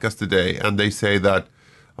BKRC podcast today, and they say that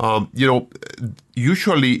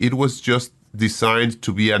usually it was just designed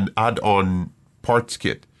to be an add-on parts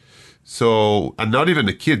kit. So, and not even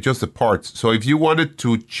a kit, just the parts. So if you wanted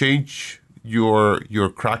to change your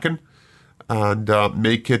kraken and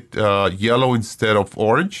make it yellow instead of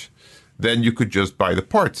orange, then you could just buy the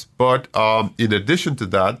parts. But in addition to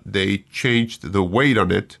that, they changed the weight on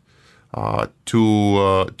it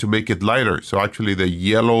to make it lighter. So actually the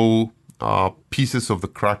yellow pieces of the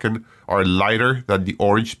kraken are lighter than the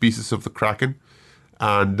orange pieces of the kraken.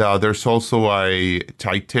 And there's also a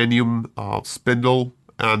titanium spindle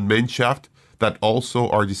and main shaft that also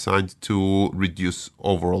are designed to reduce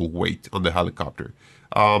overall weight on the helicopter.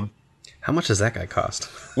 How much does that guy cost?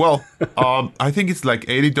 Well, I think it's like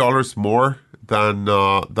 $80 more than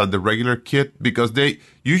the regular kit, because if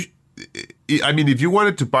you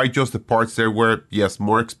wanted to buy just the parts, they were, yes,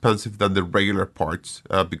 more expensive than the regular parts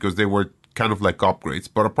because they were kind of like upgrades.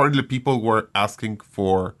 But apparently people were asking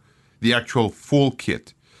for the actual full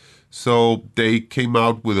kit. So they came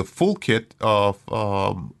out with a full kit of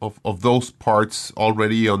those parts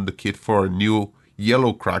already on the kit for a new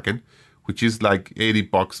yellow kraken, which is like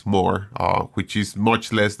 $80 more, which is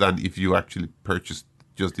much less than if you actually purchased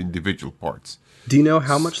just individual parts. Do you know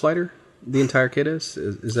how much lighter the entire kit is?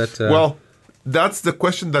 Is that well? That's the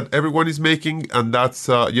question that everyone is making, and that's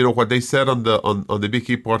what they said on the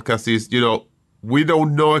BK podcast is we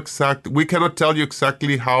don't know we cannot tell you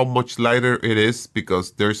exactly how much lighter it is,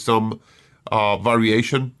 because there's some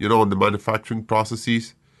variation on the manufacturing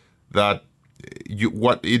processes that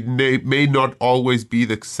it may not always be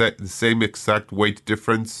the same exact weight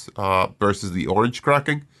difference versus the orange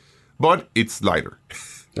kraken, but it's lighter.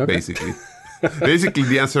 Okay. Basically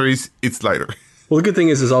the answer is it's lighter. Well, the good thing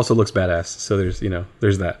is it also looks badass. So there's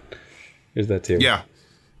that too. Yeah,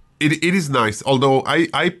 it is nice. Although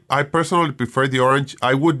I personally prefer the orange.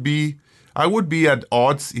 I would be at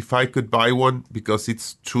odds if I could buy one, because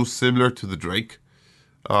it's too similar to the Drake.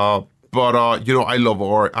 But I love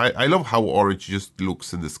I love how orange just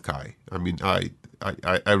looks in the sky. I mean, I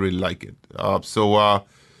really like it. Well,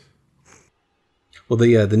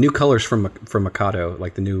 the new colors from Mikado,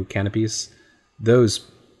 like the new canopies, those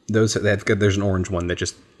there's an orange one that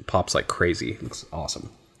just pops like crazy. It looks awesome.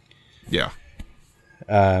 Yeah.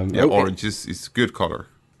 Okay. Orange is good color.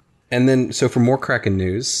 And then, so for more Kraken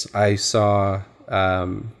news, I saw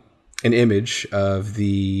an image of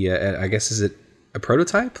the, I guess, is it a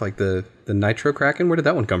prototype? Like the Nitro Kraken? Where did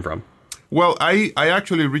that one come from? Well, I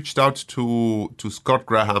actually reached out to Scott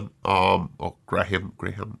Graham, or Graham,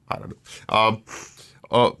 I don't know,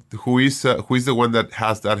 who is the one that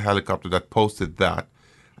has that helicopter that posted that.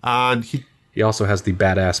 And he also has the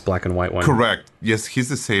badass black and white one. Correct. Yes, he's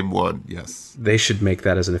the same one. Yes. They should make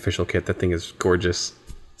that as an official kit. That thing is gorgeous.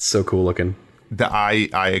 So cool looking. I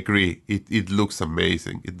agree. It looks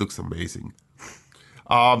amazing. It looks amazing.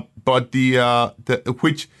 But the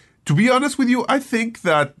which, to be honest with you, I think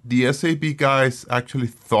that the SAB guys actually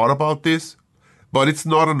thought about this, but it's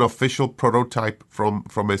not an official prototype from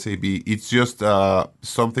SAB. It's just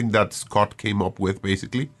something that Scott came up with,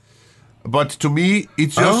 basically. But to me,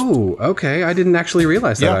 it's just... Oh, okay. I didn't actually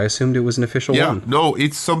realize that. Yeah. I assumed it was an official one. No,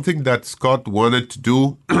 it's something that Scott wanted to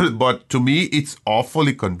do, but to me, it's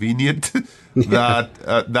awfully convenient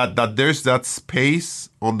that there's that space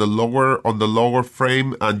on the lower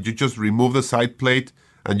frame, and you just remove the side plate,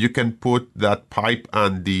 and you can put that pipe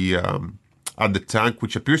and the tank,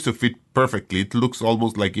 which appears to fit perfectly. It looks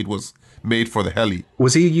almost like it was made for the heli.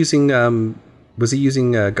 Was he using Goblin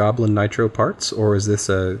Nitro parts, or is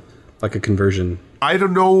this like a conversion? I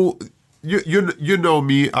don't know. You know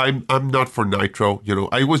me. I'm not for Nitro.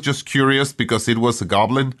 I was just curious because it was a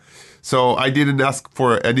Goblin, so I didn't ask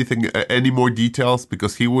for any more details,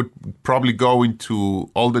 because he would probably go into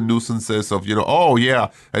all the nuisances of oh yeah,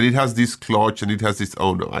 and it has this clutch and it has this.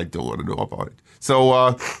 Oh no, I don't want to know about it. So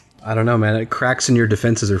I don't know, man. Cracks in your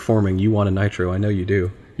defenses are forming. You want a Nitro? I know you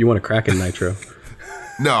do. You want a crack in Nitro?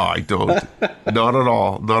 No, I don't. Not at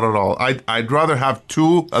all. Not at all. I'd rather have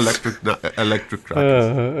two electric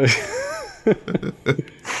crackers.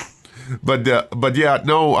 But yeah,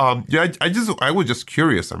 no. Yeah, I was just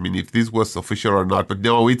curious. I mean, if this was official or not. But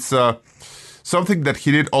no, it's something that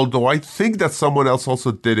he did. Although I think that someone else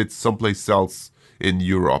also did it someplace else in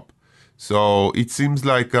Europe. So it seems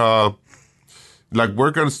like we're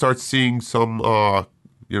gonna start seeing some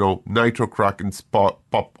Nitro Krakens pop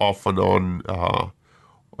off and on.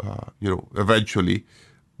 Eventually,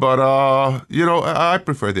 but I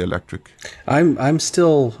prefer the electric. I'm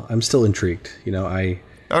still intrigued. I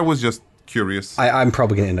was just curious. I'm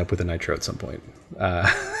probably going to end up with a Nitro at some point. I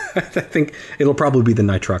think it'll probably be the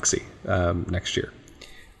Nitroxy next year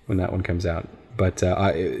when that one comes out. But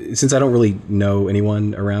since I don't really know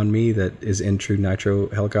anyone around me that is into Nitro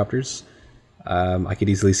helicopters, I could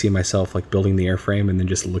easily see myself like building the airframe and then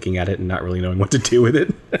just looking at it and not really knowing what to do with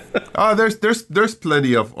it. There's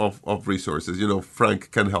plenty of resources.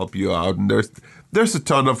 Frank can help you out, and there's a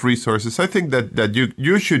ton of resources. I think that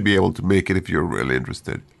you should be able to make it if you're really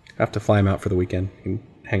interested. I have to fly them out for the weekend and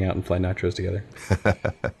hang out and fly Nitros together.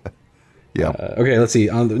 Yeah. Okay, let's see.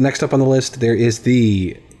 Next up on the list, there is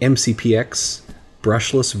the MCPX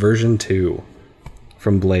brushless version 2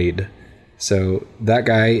 from Blade. So that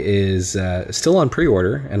guy is still on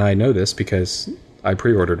pre-order, and I know this because I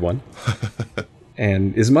pre-ordered one.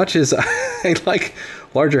 And as much as I like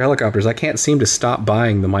larger helicopters, I can't seem to stop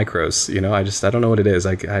buying the micros. I don't know what it is.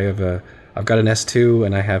 I've got an S2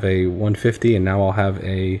 and I have a 150, and now I'll have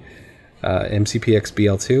a MCPX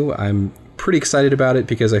BL2. I'm pretty excited about it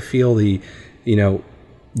because I feel the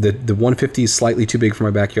 150 is slightly too big for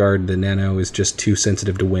my backyard. The Nano is just too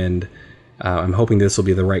sensitive to wind. I'm hoping this will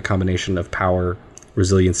be the right combination of power,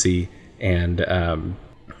 resiliency, and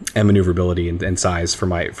maneuverability and size for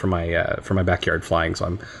my backyard flying.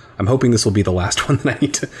 So I'm hoping this will be the last one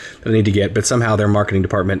that I need to get. But somehow their marketing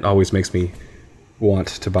department always makes me want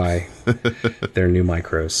to buy their new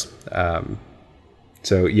micros.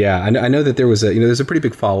 So yeah, I know that there's a pretty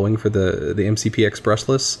big following for the MCPX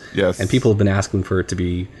brushless. Yes, and people have been asking for it to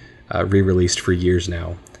be re-released for years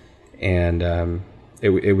now, and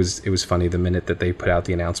It was funny the minute that they put out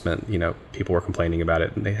the announcement. People were complaining about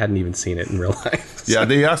it, and they hadn't even seen it in real life. So. Yeah,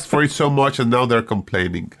 they asked for it so much, and now they're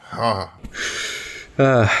complaining.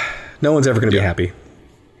 No one's ever going to be happy.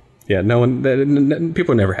 Yeah,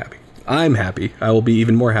 people are never happy. I'm happy. I will be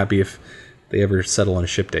even more happy if they ever settle on a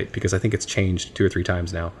ship date, because I think it's changed 2 or 3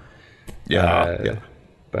 times now. Yeah.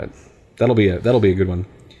 But that'll be a good one.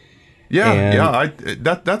 Yeah, and yeah.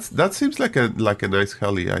 That seems like a nice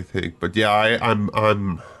heli, I think. But yeah, I don't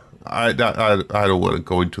want to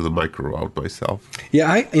go into the micro route myself.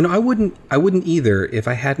 Yeah, I wouldn't either if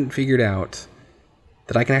I hadn't figured out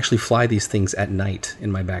that I can actually fly these things at night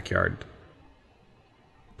in my backyard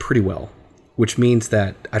pretty well, which means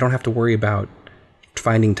that I don't have to worry about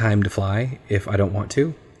finding time to fly if I don't want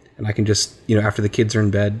to, and I can just after the kids are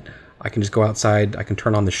in bed, I can just go outside. I can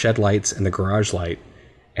turn on the shed lights and the garage light.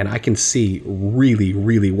 And I can see really,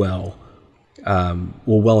 really well,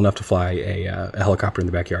 well enough to fly a helicopter in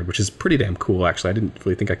the backyard, which is pretty damn cool, actually. I didn't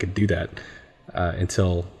really think I could do that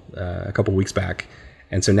until a couple weeks back.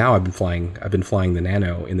 And so now I've been flying the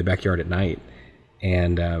Nano in the backyard at night,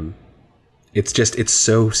 and it's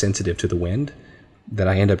so sensitive to the wind that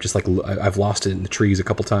I end up just I've lost it in the trees a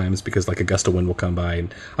couple times because a gust of wind will come by.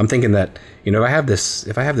 And I'm thinking that if I have this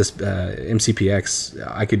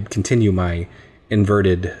MCPX, I could continue my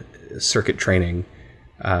inverted circuit training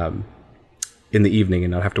in the evening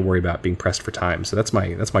and not have to worry about being pressed for time. So that's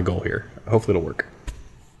my goal here. Hopefully it'll work.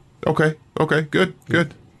 Okay.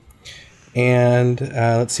 Good. And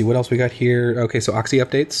let's see what else we got here. Okay, so Oxy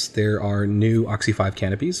updates. There are new Oxy 5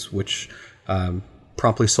 canopies, which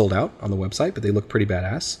promptly sold out on the website, but they look pretty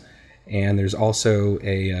badass. And there's also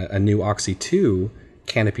a new Oxy 2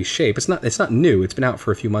 canopy shape. It's not new. It's been out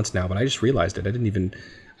for a few months now, but I just realized it. I didn't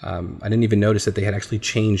even notice that they had actually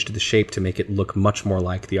changed the shape to make it look much more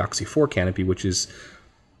like the Oxy 4 canopy, which is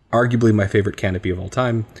arguably my favorite canopy of all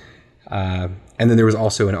time. And then there was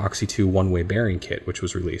also an Oxy 2 one-way bearing kit, which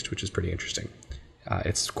was released, which is pretty interesting.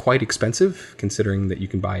 It's quite expensive, considering that you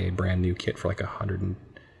can buy a brand new kit for like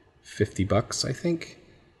 $150, I think,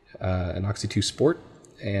 an Oxy 2 Sport.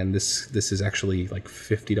 And this is actually like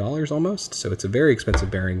 $50 almost. So it's a very expensive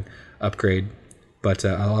bearing upgrade. But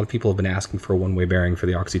a lot of people have been asking for a one-way bearing for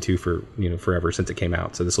the Oxy 2 for forever since it came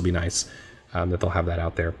out. So this will be nice that they'll have that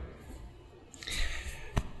out there.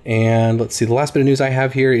 And let's see, the last bit of news I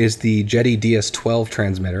have here is the Jetty DS12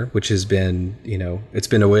 transmitter, which has been, it's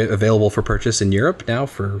been available for purchase in Europe now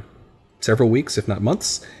for several weeks, if not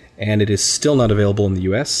months, and it is still not available in the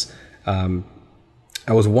US.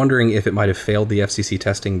 I was wondering if it might have failed the FCC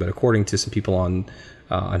testing, but according to some people on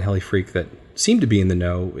HeliFreak that seem to be in the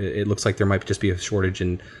know, it looks like there might just be a shortage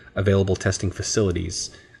in available testing facilities.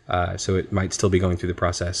 So it might still be going through the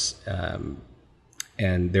process,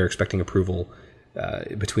 and they're expecting approval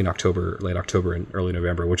between late October and early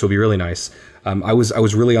November, which will be really nice. I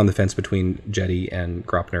was really on the fence between Jetty and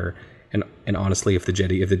Gröpner, and honestly, if the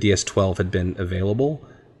DS12 had been available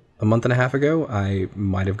a month and a half ago, I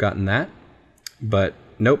might have gotten that. But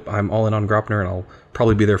nope, I'm all in on Gröpner, and I'll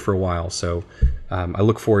probably be there for a while. So I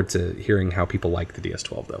look forward to hearing how people like the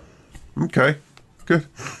DS12, though. Okay, good.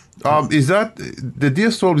 Is that the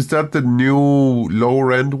DS12? Is that the new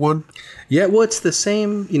lower end one? Yeah, well, it's the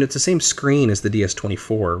same. It's the same screen as the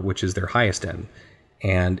DS24, which is their highest end,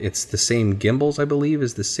 and it's the same gimbals, I believe,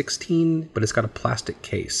 as the 16, but it's got a plastic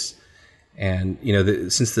case. And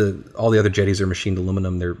since all the other Jetties are machined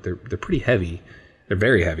aluminum, they're pretty heavy. They're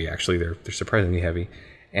very heavy, actually. They're surprisingly heavy.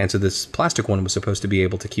 And so this plastic one was supposed to be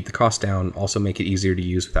able to keep the cost down, also make it easier to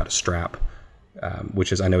use without a strap,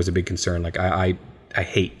 which I know is a big concern. Like I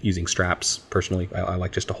hate using straps personally. I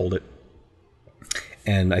like just to hold it.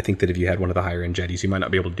 And I think that if you had one of the higher end Jetties, you might not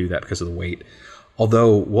be able to do that because of the weight.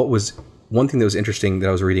 Although one thing that was interesting that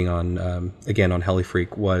I was reading on, again, on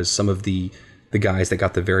HeliFreak, was some of the guys that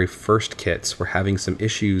got the very first kits were having some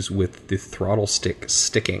issues with the throttle stick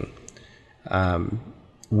sticking,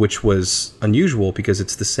 which was unusual because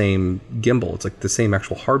it's the same gimbal. It's like the same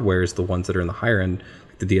actual hardware as the ones that are in the higher end,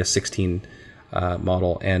 like the DS16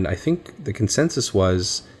 model. And I think the consensus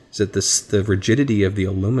is that the rigidity of the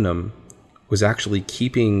aluminum was actually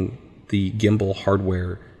keeping the gimbal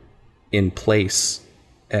hardware in place,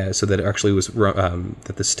 so that it actually was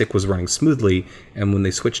that the stick was running smoothly. And when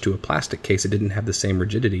they switched to a plastic case, it didn't have the same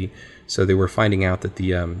rigidity. So they were finding out that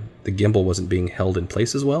the gimbal wasn't being held in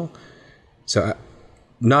place as well. So I'm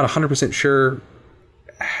not 100% sure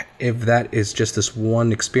if that is just this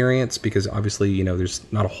one experience, because obviously, there's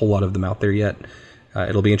not a whole lot of them out there yet.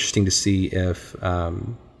 It'll be interesting to see if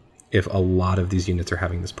a lot of these units are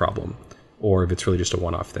having this problem, or if it's really just a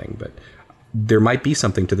one-off thing. But there might be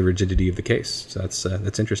something to the rigidity of the case. So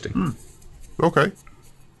that's interesting. Okay.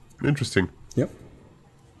 Interesting. Yep.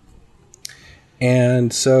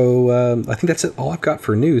 And so I think that's it. All I've got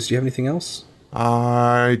for news. Do you have anything else?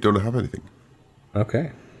 I don't have anything.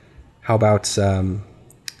 Okay. How about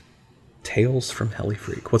Tales from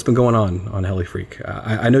HeliFreak? What's been going on HeliFreak?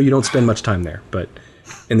 I know you don't spend much time there, but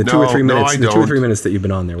in the 2 or 3 minutes that you've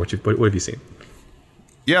been on there, what have you seen?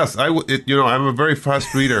 Yes, I'm a very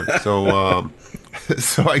fast reader, so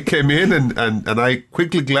so I came in and I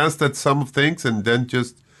quickly glanced at some things and then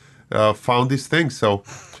just found these things. So,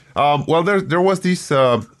 there was this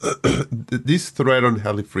this thread on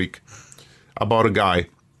HeliFreak about a guy,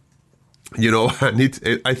 and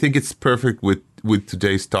I think it's perfect with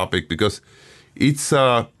today's topic, because it's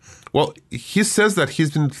he says that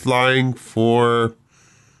he's been flying for,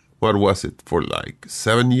 what was it, for like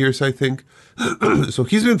 7 years, I think. So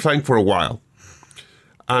he's been flying for a while.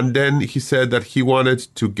 And then he said that he wanted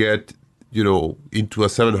to get, into a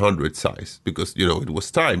 700 size because, it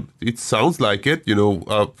was time. It sounds like it,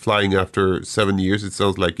 flying after 7 years. It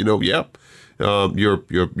sounds like, you're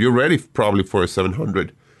ready probably for a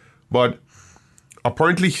 700. But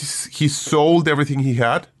apparently he sold everything he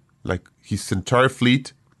had, like his entire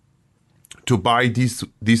fleet, to buy this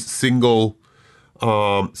single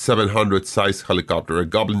 700 size helicopter, a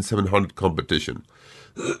Goblin 700 competition.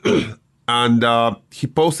 And he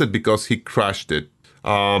posted because he crashed it.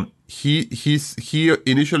 he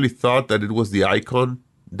initially thought that it was the Icon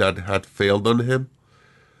that had failed on him.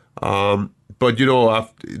 But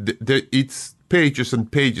after it's pages and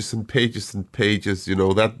pages and pages and pages.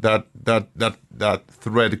 That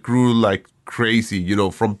thread grew like crazy.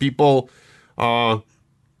 From people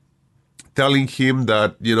telling him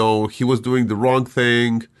that he was doing the wrong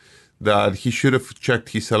thing, that he should have checked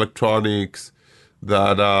his electronics,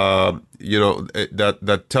 that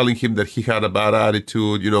that telling him that he had a bad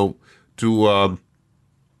attitude.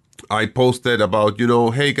 I posted about,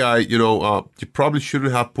 hey guy, you probably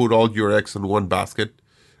shouldn't have put all your eggs in one basket.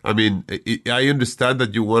 I mean, I understand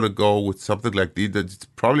that you want to go with something like this. That it's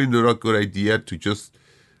probably not a good idea to just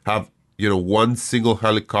have, one single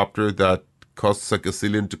helicopter that costs a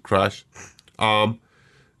gazillion to crash.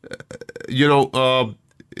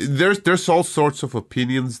 There's all sorts of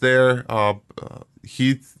opinions there.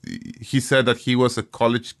 He said that he was a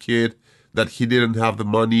college kid, that he didn't have the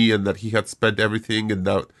money, and that he had spent everything, and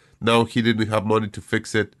that now he didn't have money to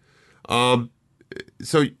fix it.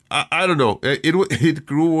 So I don't know. It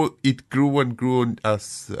grew and grew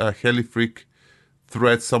as a heli freak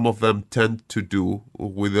thread. Some of them tend to do,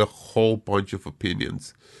 with a whole bunch of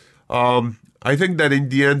opinions. I think that in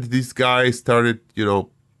the end, this guy started,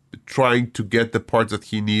 trying to get the parts that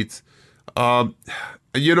he needs. I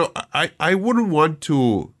wouldn't want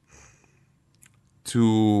to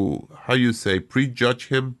how you say, prejudge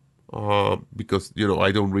him, because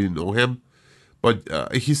I don't really know him. But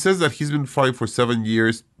he says that he's been flying for 7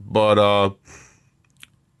 years, but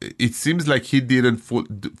it seems like he didn't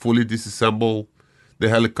fully disassemble the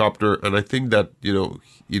helicopter, and I think that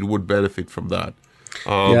it would benefit from that.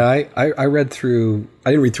 I read through.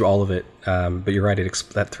 I didn't read through all of it, but you're right.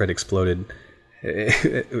 That thread exploded.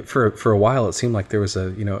 For a while, it seemed like there was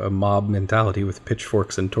a mob mentality with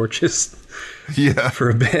pitchforks and torches. Yeah, for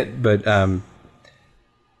a bit, but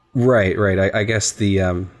right. I guess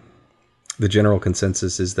the general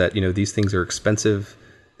consensus is that these things are expensive,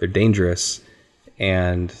 they're dangerous,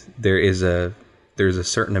 and there's a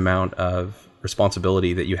certain amount of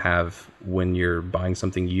responsibility that you have when you're buying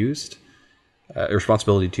something used. A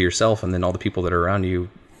responsibility to yourself and then all the people that are around you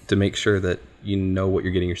to make sure that you know what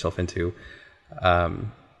you're getting yourself into. That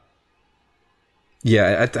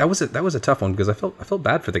was a tough one because I felt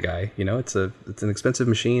bad for the guy. It's an expensive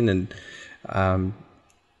machine, and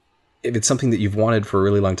if it's something that you've wanted for a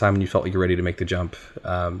really long time and you felt like you're ready to make the jump,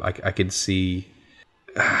 I could see.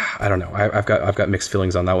 I don't know. I've got mixed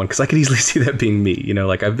feelings on that one because I could easily see that being me.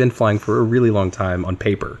 Like I've been flying for a really long time on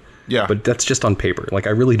paper. Yeah. But that's just on paper. Like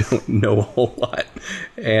I really don't know a whole lot,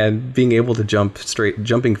 and being able to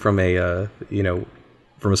jumping from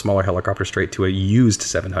from a smaller helicopter straight to a used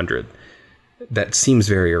 700, that seems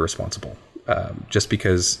very irresponsible. Just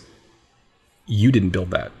because you didn't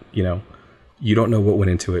build that, you don't know what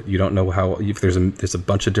went into it. You don't know how. If there's a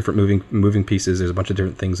bunch of different moving pieces, there's a bunch of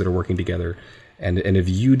different things that are working together, and if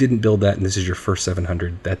you didn't build that and this is your first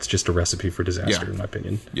 700, that's just a recipe for disaster, in my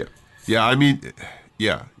opinion. Yeah. I mean.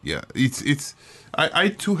 Yeah. It's. I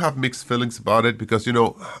too have mixed feelings about it because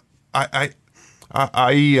I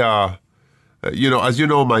as you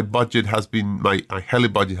know, my budget has been my heli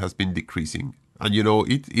budget has been decreasing, and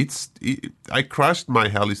I crashed my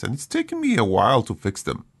helis, and it's taken me a while to fix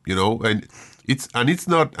them. And it's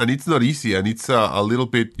not easy, and it's a little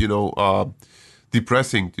bit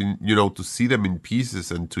depressing to see them in pieces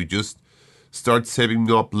and to just start saving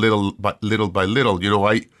up little by little.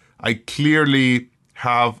 I clearly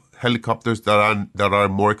have helicopters that are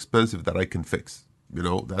more expensive that I can fix.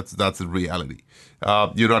 That's the reality.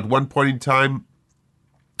 At one point in time,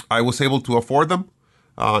 I was able to afford them.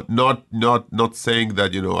 Not saying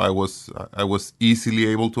that I was easily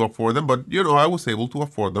able to afford them, but I was able to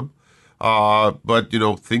afford them. But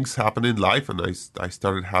things happen in life, and I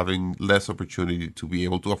started having less opportunity to be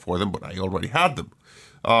able to afford them, but I already had them.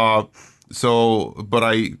 But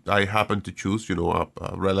I happened to choose, a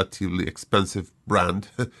relatively expensive brand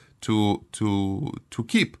to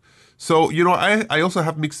keep. So, I also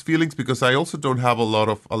have mixed feelings because I also don't have a lot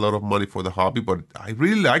of money for the hobby, but I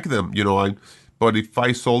really like them, but if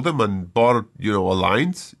I sold them and bought,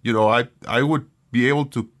 Alliance, I would be able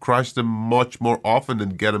to crash them much more often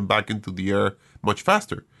and get them back into the air much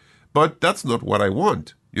faster. But that's not what I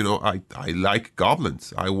want. I like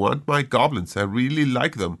Goblins. I want my Goblins. I really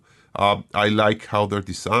like them. I like how they're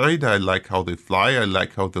designed. I like how they fly. I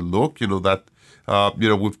like how they look.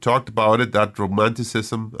 We've talked about it. That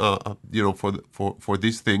romanticism, for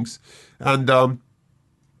these things, and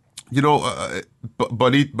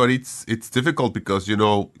but it's difficult because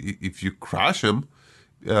if you crash them,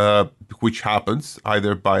 which happens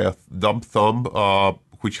either by a dumb thumb,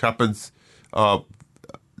 which happens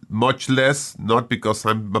much less, not because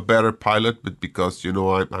I'm a better pilot, but because,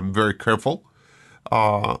 I'm very careful.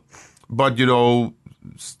 But,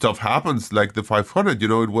 stuff happens like the 500,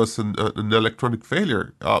 it was an electronic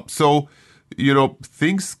failure. So,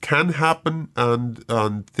 things can happen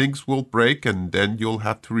and things will break, and then you'll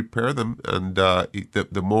have to repair them. And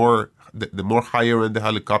the more higher end the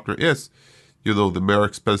helicopter is, the more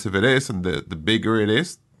expensive it is, and the bigger it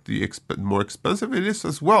is, the more expensive it is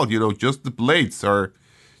as well. Just the blades are,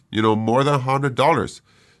 more than $100.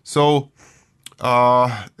 So,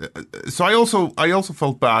 so I also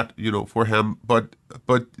felt bad, for him. But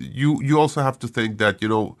you also have to think that,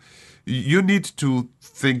 you need to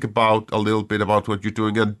think about a little bit about what you're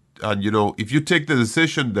doing, and if you take the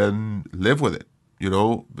decision, then live with it.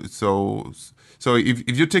 So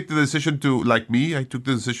if you take the decision to, like me, I took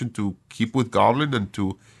the decision to keep with Goblin and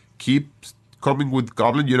to keep coming with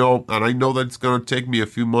Goblin, and I know that it's going to take me a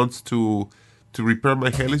few months to repair my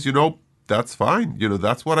Helis, that's fine.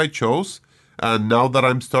 That's what I chose. And now that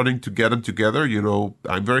I'm starting to get them together,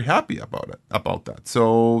 I'm very happy about that.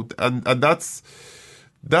 So, and that's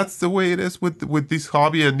the way it is with this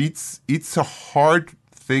hobby. And it's a hard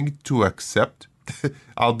thing to accept.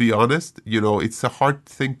 I'll be honest, it's a hard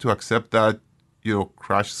thing to accept that,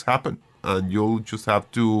 crashes happen, and you'll just have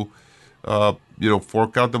to,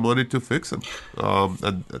 fork out the money to fix them.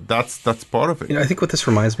 And that's part of it. I think what this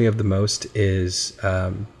reminds me of the most is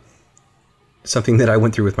something that I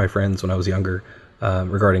went through with my friends when I was younger,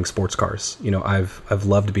 regarding sports cars. I've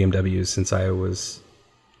loved BMWs since I was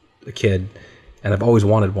a kid, and I've always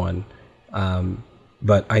wanted one.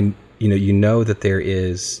 But that there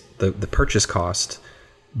is the purchase cost,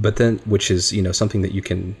 but then, which is, something that you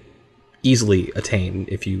can easily attain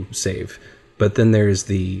if you save. But then there's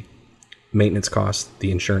the maintenance cost,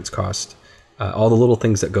 the insurance cost, all the little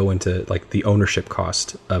things that go into like the ownership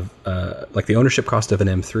cost of an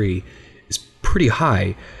M3 is pretty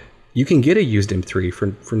high. You can get a used M3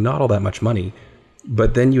 for not all that much money,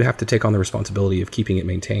 but then you have to take on the responsibility of keeping it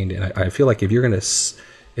maintained. And I feel like if you're going to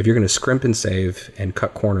scrimp and save and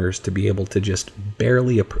cut corners to be able to just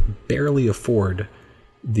barely afford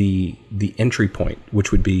the entry point,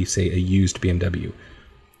 which would be, say, a used BMW,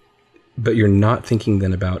 but you're not thinking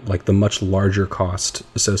then about like the much larger cost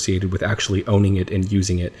associated with actually owning it and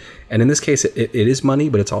using it. And in this case, it is money,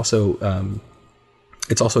 but it's also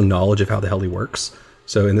knowledge of how the heli works.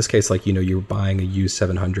 So in this case, like, you're buying a used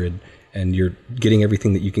 700 and you're getting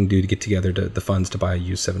everything that you can do to get together the funds to buy a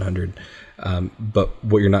used 700. But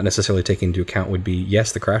what you're not necessarily taking into account would be,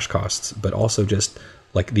 yes, the crash costs, but also just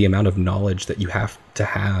like the amount of knowledge that you have to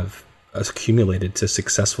have accumulated to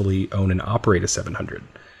successfully own and operate a 700.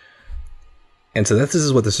 And so this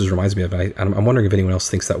is what this reminds me of. I'm wondering if anyone else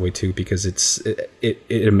thinks that way too, because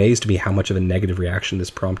it amazed me how much of a negative reaction this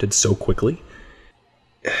prompted so quickly.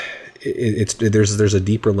 There's a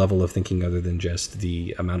deeper level of thinking other than just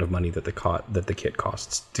the amount of money that the kit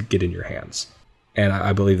costs to get in your hands. And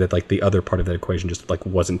I believe that like the other part of that equation just like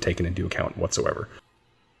wasn't taken into account whatsoever.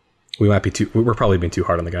 We're probably being too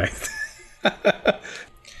hard on the guy.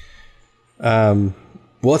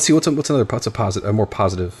 Well, let's see what's a more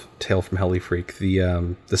positive tale from Heli Freak.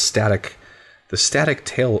 The static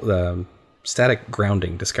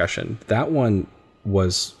grounding discussion. That one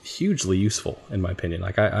was hugely useful in my opinion.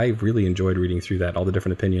 Like I really enjoyed reading through that, all the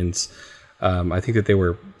different opinions. I think that they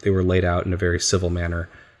were laid out in a very civil manner,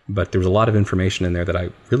 but there was a lot of information in there that I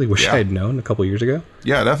really wish I had known a couple of years ago.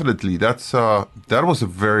 Yeah, definitely. That was a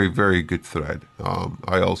very, very good thread.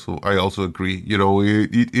 I also agree.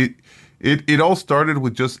 It all started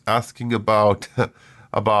with just asking about an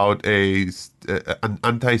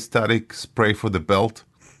anti-static spray for the belt.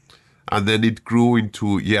 And then it grew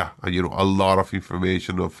into, a lot of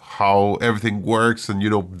information of how everything works and,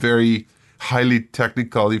 very highly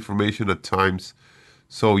technical information at times.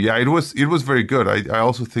 So, it was very good. I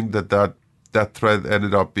also think that thread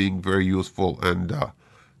ended up being very useful and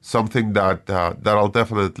something that I'll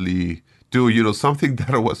definitely do. Something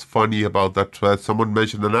that was funny about that thread, someone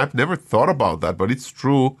mentioned, and I've never thought about that, but it's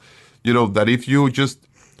true, that if you just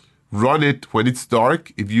run it when it's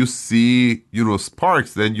dark, if you see,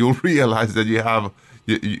 sparks, then you'll realize that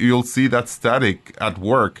you'll see that static at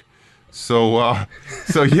work. So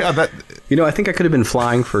that... I think I could have been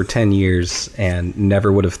flying for 10 years and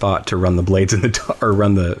never would have thought to run the blades in the or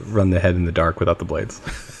run the head in the dark without the blades.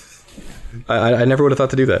 I never would have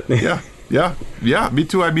thought to do that. Yeah, me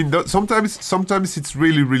too. I mean, sometimes it's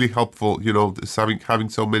really, really helpful, having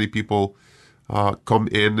so many people come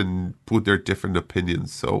in and put their different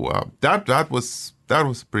opinions. So that was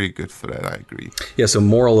a pretty good thread. I agree. Yeah. So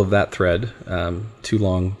moral of that thread, too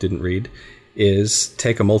long, didn't read, is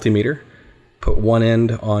take a multimeter put one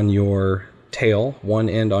end on your tail, one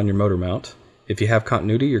end on your motor mount. If you have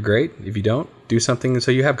continuity, you're great. If you don't, do something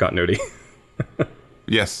so you have continuity.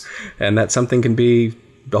 Yes. And that something can be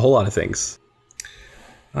a whole lot of things.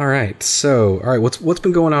 All right. So, what's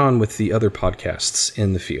been going on with the other podcasts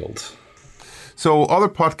in the field? So other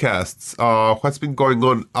podcasts, what's been going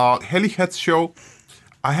on? Heliheads show.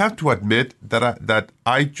 I have to admit that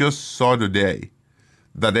I just saw today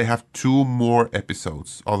that they have 2 more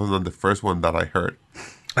episodes other than the first one that I heard.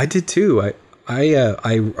 I did too. I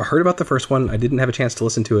heard about the first one. I didn't have a chance to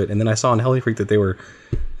listen to it, and then I saw on HeliFreak that they were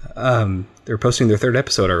posting their 3rd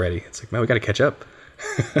episode already. It's like, man, we got to catch up.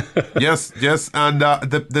 Yes, and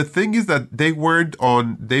the thing is that they weren't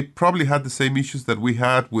on. They probably had the same issues that we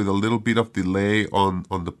had with a little bit of delay on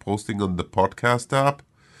the posting on the podcast app.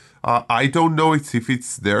 I don't know if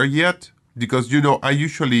it's there yet because I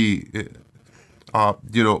usually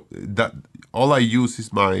that all I use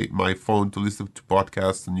is my phone to listen to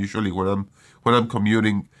podcasts, and usually when I'm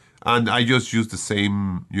commuting, and I just use the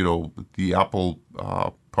same the Apple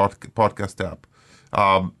podcast app.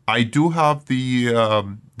 I do have the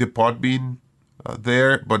Podbean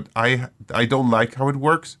there, but I don't like how it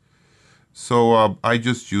works. So I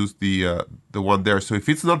just use the one there. So if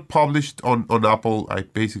it's not published on Apple, I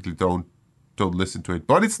basically don't listen to it.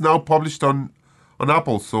 But it's now published on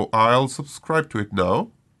Apple, so I'll subscribe to it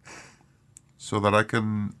now, so that I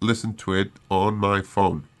can listen to it on my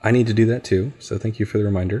phone. I need to do that too. So thank you for the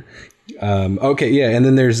reminder. Okay, yeah, and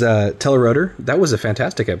then there's Telerotor. That was a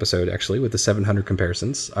fantastic episode, actually, with the 700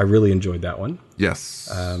 comparisons. I really enjoyed that one. Yes.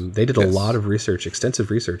 They did a lot of research,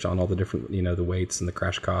 extensive research on all the different, the weights and the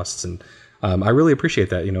crash costs, and I really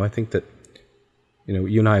appreciate that. I think that,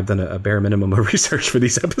 you and I have done a bare minimum of research for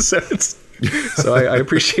these episodes, so I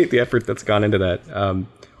appreciate the effort that's gone into that.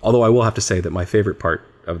 Although I will have to say that my favorite part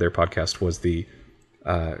of their podcast was the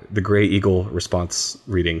Gray Eagle response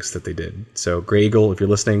readings that they did. So Gray Eagle, if you're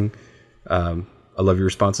listening, I love your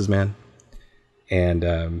responses, man. And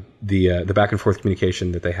the back and forth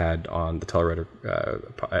communication that they had on the Telerotor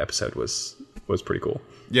episode was pretty cool.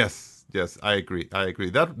 Yes, I agree.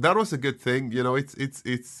 That was a good thing.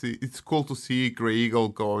 It's cool to see Gray Eagle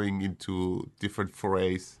going into different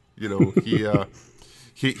forays.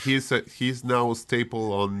 He's now a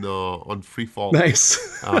staple on Freefall. Nice.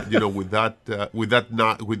 with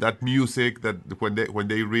that music that when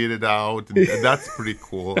they read it out, and that's pretty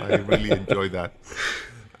cool. I really enjoy that.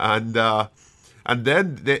 And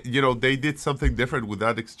then they did something different with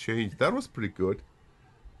that exchange. That was pretty good.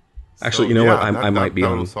 Actually, what? I might be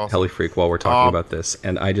on awesome. HeliFreak while we're talking about this,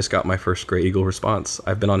 and I just got my first Gray Eagle response.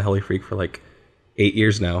 I've been on HeliFreak for like 8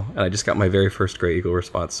 years now, and I just got my very first Gray Eagle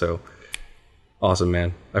response. So awesome,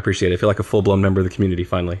 man! I appreciate it. I feel like a full-blown member of the community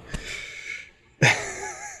finally.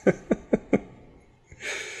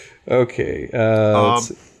 Okay.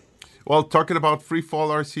 Well, talking about Freefall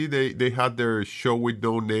RC, they had their show with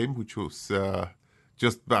no name, which was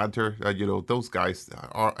just banter. Those guys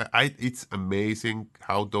it's amazing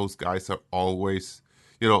how those guys are always.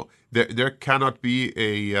 There cannot be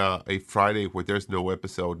a Friday where there's no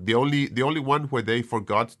episode. The only one where they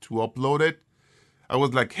forgot to upload it, I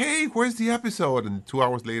was like, hey, where's the episode? And 2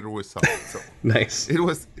 hours later we saw it. So nice.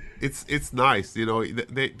 It's nice.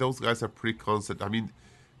 Those guys are pretty constant. I mean,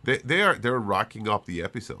 they're racking up the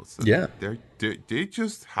episodes. Yeah. They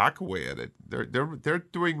just hack away at it. They're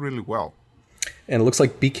doing really well. And it looks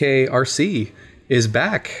like BKRC is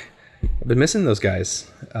back. I've been missing those guys.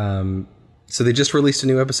 So they just released a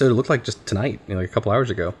new episode. It looked like just tonight, like a couple hours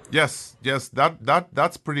ago. Yes,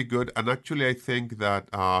 that's pretty good. And actually, I think that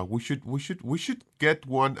we should get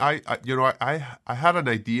one. I had an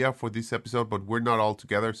idea for this episode, but we're not all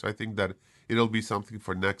together. So I think that it'll be something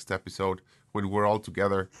for next episode when we're all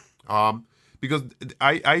together. Because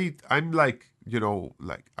I'm like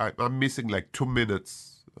I'm missing like 2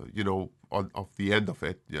 minutes. Of the end of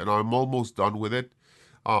it. I'm almost done with it.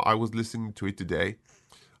 I was listening to it today.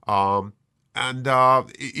 And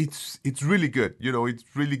it's really good. It's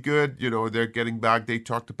really good. They're getting back. They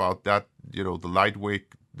talked about that. The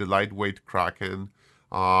lightweight Kraken.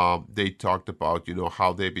 They talked about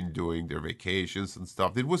how they've been doing their vacations and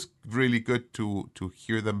stuff. It was really good to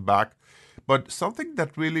hear them back. But something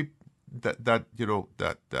that really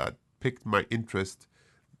that piqued my interest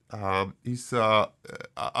is a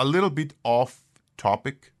little bit off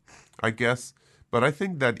topic, I guess. But I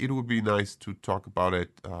think that it would be nice to talk about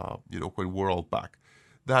it, when we're all back.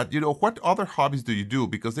 That, what other hobbies do you do?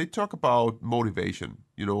 Because they talk about motivation.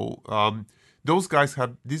 These guys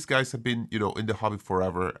have been, in the hobby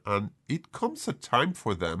forever. And it comes a time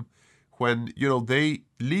for them when, they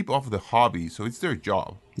leave off the hobby. So it's their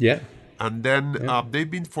job. Yeah. and then Yeah.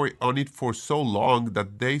 they've been on it for so long that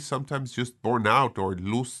they sometimes just burn out or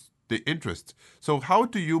lose the interest. So how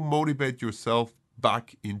do you motivate yourself back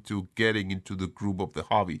into getting into the groove of the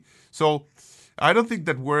hobby? So I don't think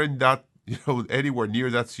that we're in that, anywhere near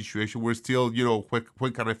that situation. We're still,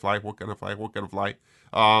 when can I fly? What can I fly? What can I fly?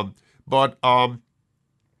 Um, but um,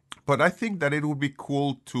 but I think that it would be cool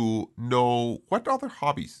to know what other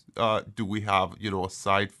hobbies do we have,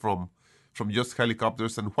 aside from just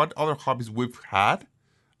helicopters, and what other hobbies we've had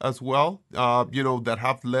as well, that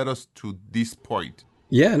have led us to this point.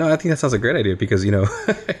 Yeah, no, I think that sounds a great idea because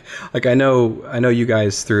like I know you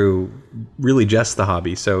guys through really just the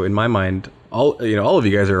hobby. So in my mind, all of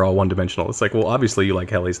you guys are all one dimensional. It's like, well, obviously you like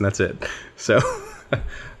helis and that's it. So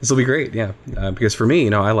this will be great, yeah. Because for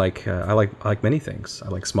me, I like many things. I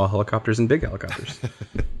like small helicopters and big helicopters.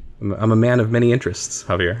 I'm a man of many interests,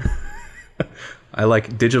 Javier. I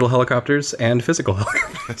like digital helicopters and physical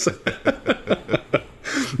helicopters.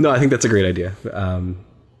 No, I think that's a great idea.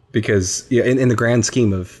 Because yeah, in the grand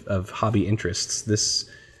scheme of hobby interests, this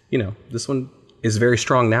one is very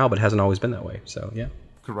strong now, but hasn't always been that way. So yeah.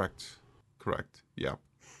 Correct. Yeah.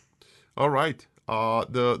 All right.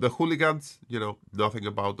 The hooligans, nothing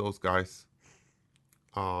about those guys.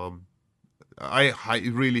 Um, I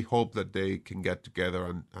really hope that they can get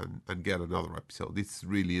together and get another episode. It's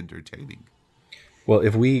really entertaining. Well,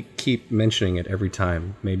 if we keep mentioning it every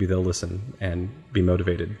time, maybe they'll listen and be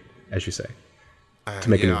motivated, as you say, to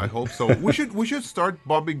make a new Yeah, I one. hope so. We should start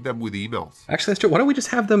bombing them with emails. Actually, that's true. Why don't we just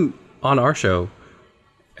have them on our show,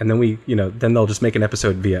 and then then they'll just make an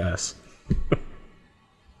episode via us.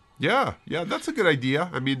 Yeah, that's a good idea.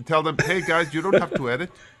 I mean, tell them, hey guys, you don't have to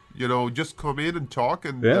edit. Just come in and talk,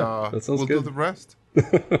 and Yeah, that sounds we'll do good. the rest.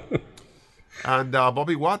 And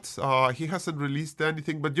Bobby Watts, he hasn't released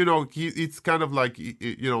anything, but it's kind of like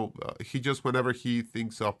he just, whenever he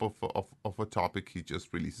thinks up of a topic, he just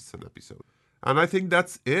releases an episode. And I think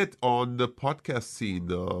that's it on the podcast scene.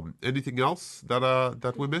 Anything else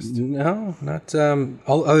that we missed? No, not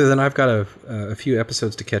other than I've got a few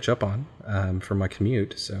episodes to catch up on for my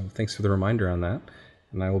commute. So thanks for the reminder on that,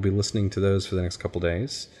 and I will be listening to those for the next couple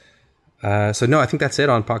days. So no, I think that's it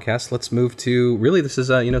on podcast. Let's move to really this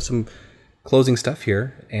is some closing stuff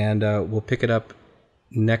here, and we'll pick it up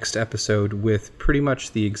next episode with pretty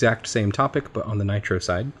much the exact same topic, but on the nitro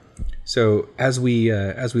side. So as we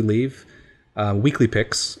leave. Weekly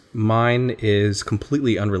picks. Mine is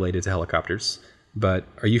completely unrelated to helicopters, but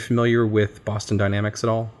are you familiar with Boston Dynamics at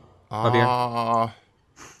all, Javier?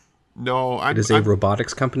 No, It is a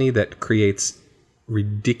robotics company that creates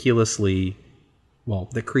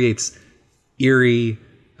that creates eerie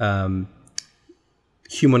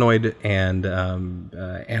humanoid and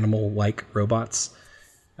animal-like robots.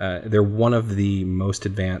 They're one of the most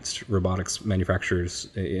advanced robotics manufacturers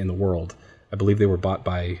in the world. I believe they were bought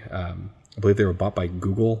by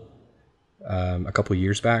Google a couple of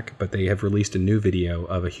years back, but they have released a new video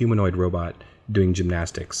of a humanoid robot doing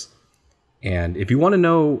gymnastics. And if you want to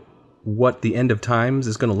know what the end of times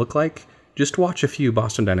is going to look like, just watch a few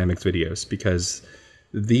Boston Dynamics videos, because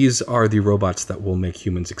these are the robots that will make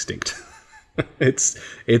humans extinct. It's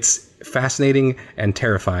fascinating and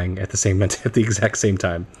terrifying at the exact same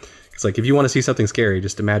time. It's like, if you want to see something scary,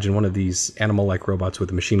 just imagine one of these animal-like robots with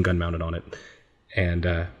a machine gun mounted on it,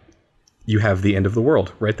 and you have the end of the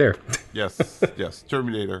world right there. Yes,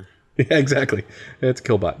 Terminator. Yeah, exactly. It's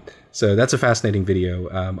Killbot. So that's a fascinating video.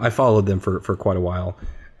 I followed them for quite a while,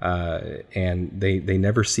 and they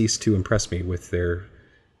never cease to impress me with their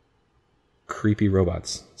creepy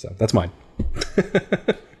robots. So that's mine.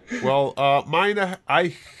 Well, mine,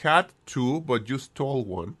 I had two, but you stole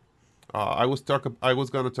one. I was going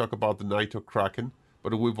to talk about the Nitro Kraken,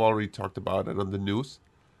 but we've already talked about it on the news.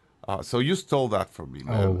 So you stole that from me,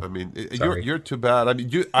 man. Oh, I mean, sorry. you're too bad. I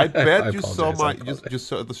mean, I bet I you saw apologize. you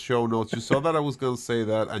saw the show notes. You saw that I was going to say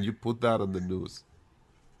that, and you put that on the news.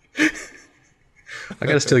 I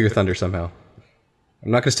got to steal your thunder somehow.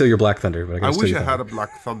 I'm not going to steal your Black Thunder, but I got I to steal wish your I thunder. had a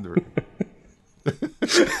Black Thunder.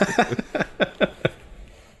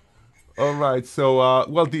 All right. So,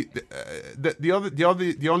 well, the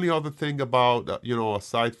only other thing about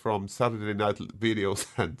aside from Saturday night videos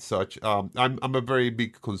and such, I'm a very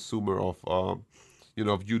big consumer of of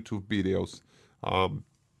YouTube videos,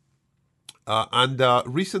 and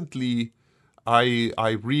recently I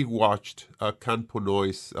rewatched Can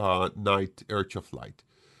Ponoy's Night Urge of Light.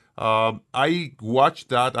 I watched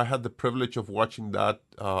that. I had the privilege of watching that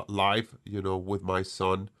live, with my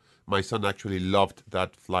son. My son actually loved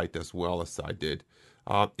that flight as well as I did.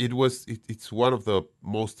 It's one of the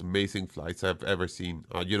most amazing flights I've ever seen.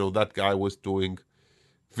 That guy was doing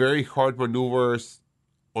very hard maneuvers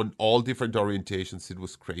on all different orientations. It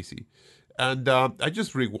was crazy. And I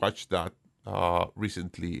just rewatched that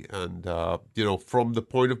recently. And, from the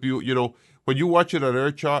point of view, when you watch it at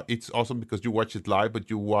Earthshot, it's awesome because you watch it live, but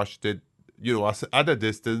you watched it, at a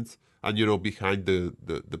distance and, behind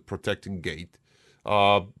the protecting gate.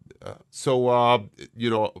 So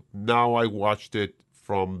now I watched it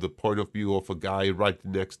from the point of view of a guy right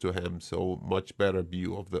next to him, so much better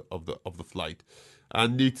view of the flight,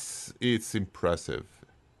 and it's impressive.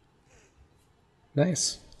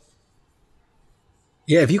 Nice.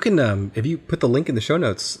 Yeah, if you put the link in the show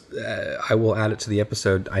notes, I will add it to the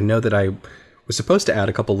episode. I know that I was supposed to add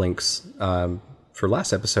a couple links for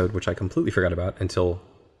last episode, which I completely forgot about until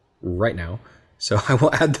right now. So I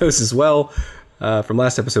will add those as well from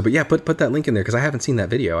last episode. But yeah, put that link in there because I haven't seen that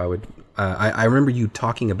video. I remember you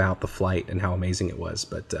talking about the flight and how amazing it was,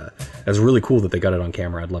 but it was really cool that they got it on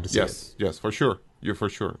camera. I'd love to see it. Yes, for sure. For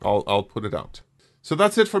sure. I'll put it out. So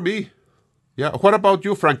that's it for me. Yeah. What about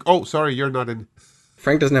you, Frank? Oh, sorry, you're not in.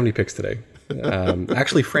 Frank doesn't have any picks today.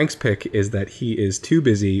 Actually, Frank's pick is that he is too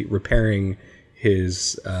busy repairing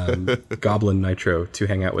his Goblin Nitro to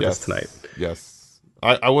hang out with us tonight. Yes,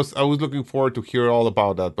 I was looking forward to hear all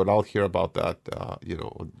about that, but I'll hear about that,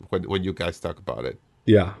 when you guys talk about it.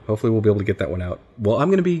 Yeah, hopefully we'll be able to get that one out. Well, I'm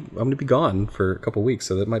gonna be gone for a couple of weeks,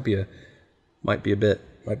 so that might be a bit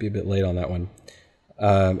late on that one.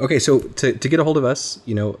 Okay, so to get a hold of us,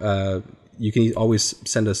 you can always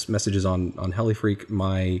send us messages on HeliFreak.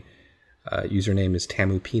 My username is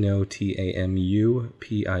Tamupino, Tamupino.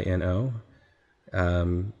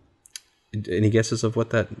 Any guesses of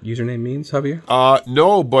what that username means, Javier?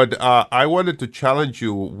 No, but I wanted to challenge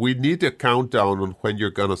you. We need a countdown on when you're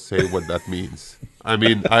gonna say what that means. I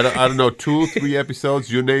mean, I don't know, 2-3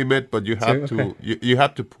 episodes, you name it, but you have to you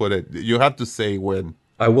have to put it. You have to say when.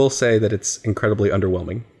 I will say that it's incredibly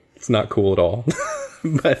underwhelming. It's not cool at all.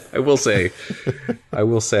 But I will I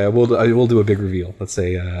will do a big reveal. Let's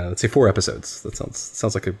say 4 episodes. That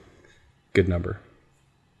sounds like a good number.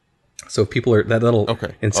 So if people that'll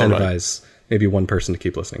incentivize maybe one person to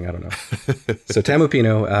keep listening. I don't know. So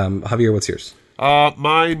Tamupino, Javier, what's yours?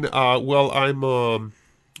 Mine. Well, I'm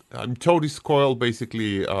Toadie's Coil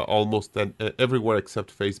basically almost everywhere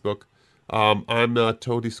except Facebook. I'm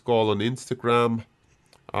Toadie's Coil on Instagram.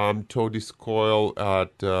 I'm Toadie's Coil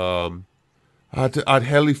at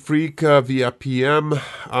HeliFreak via PM.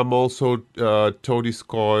 I'm also Toadie's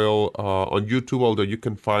Coil on YouTube, although you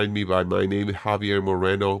can find me by my name, Javier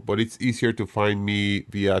Moreno, but it's easier to find me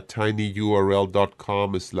via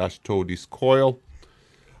tinyurl.com/Toadie's Coil.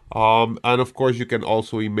 And of course, you can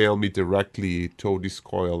also email me directly,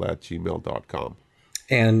 toadiescoil@gmail.com.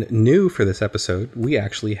 And new for this episode, we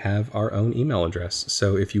actually have our own email address.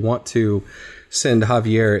 So if you want to send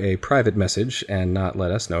Javier a private message and not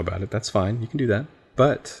let us know about it, that's fine. You can do that.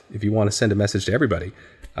 But if you want to send a message to everybody,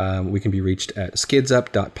 we can be reached at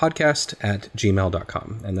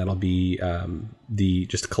skidsup.podcast@gmail.com. And that'll be the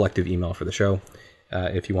just collective email for the show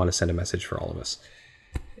if you want to send a message for all of us.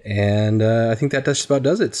 And I think that just about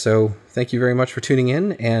does it. So thank you very much for tuning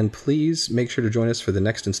in. And please make sure to join us for the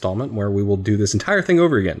next installment where we will do this entire thing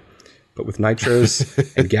over again, but with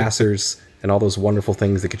nitros and gassers and all those wonderful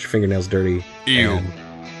things that get your fingernails dirty. Ew.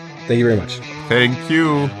 Thank you very much. Thank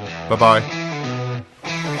you. Bye-bye.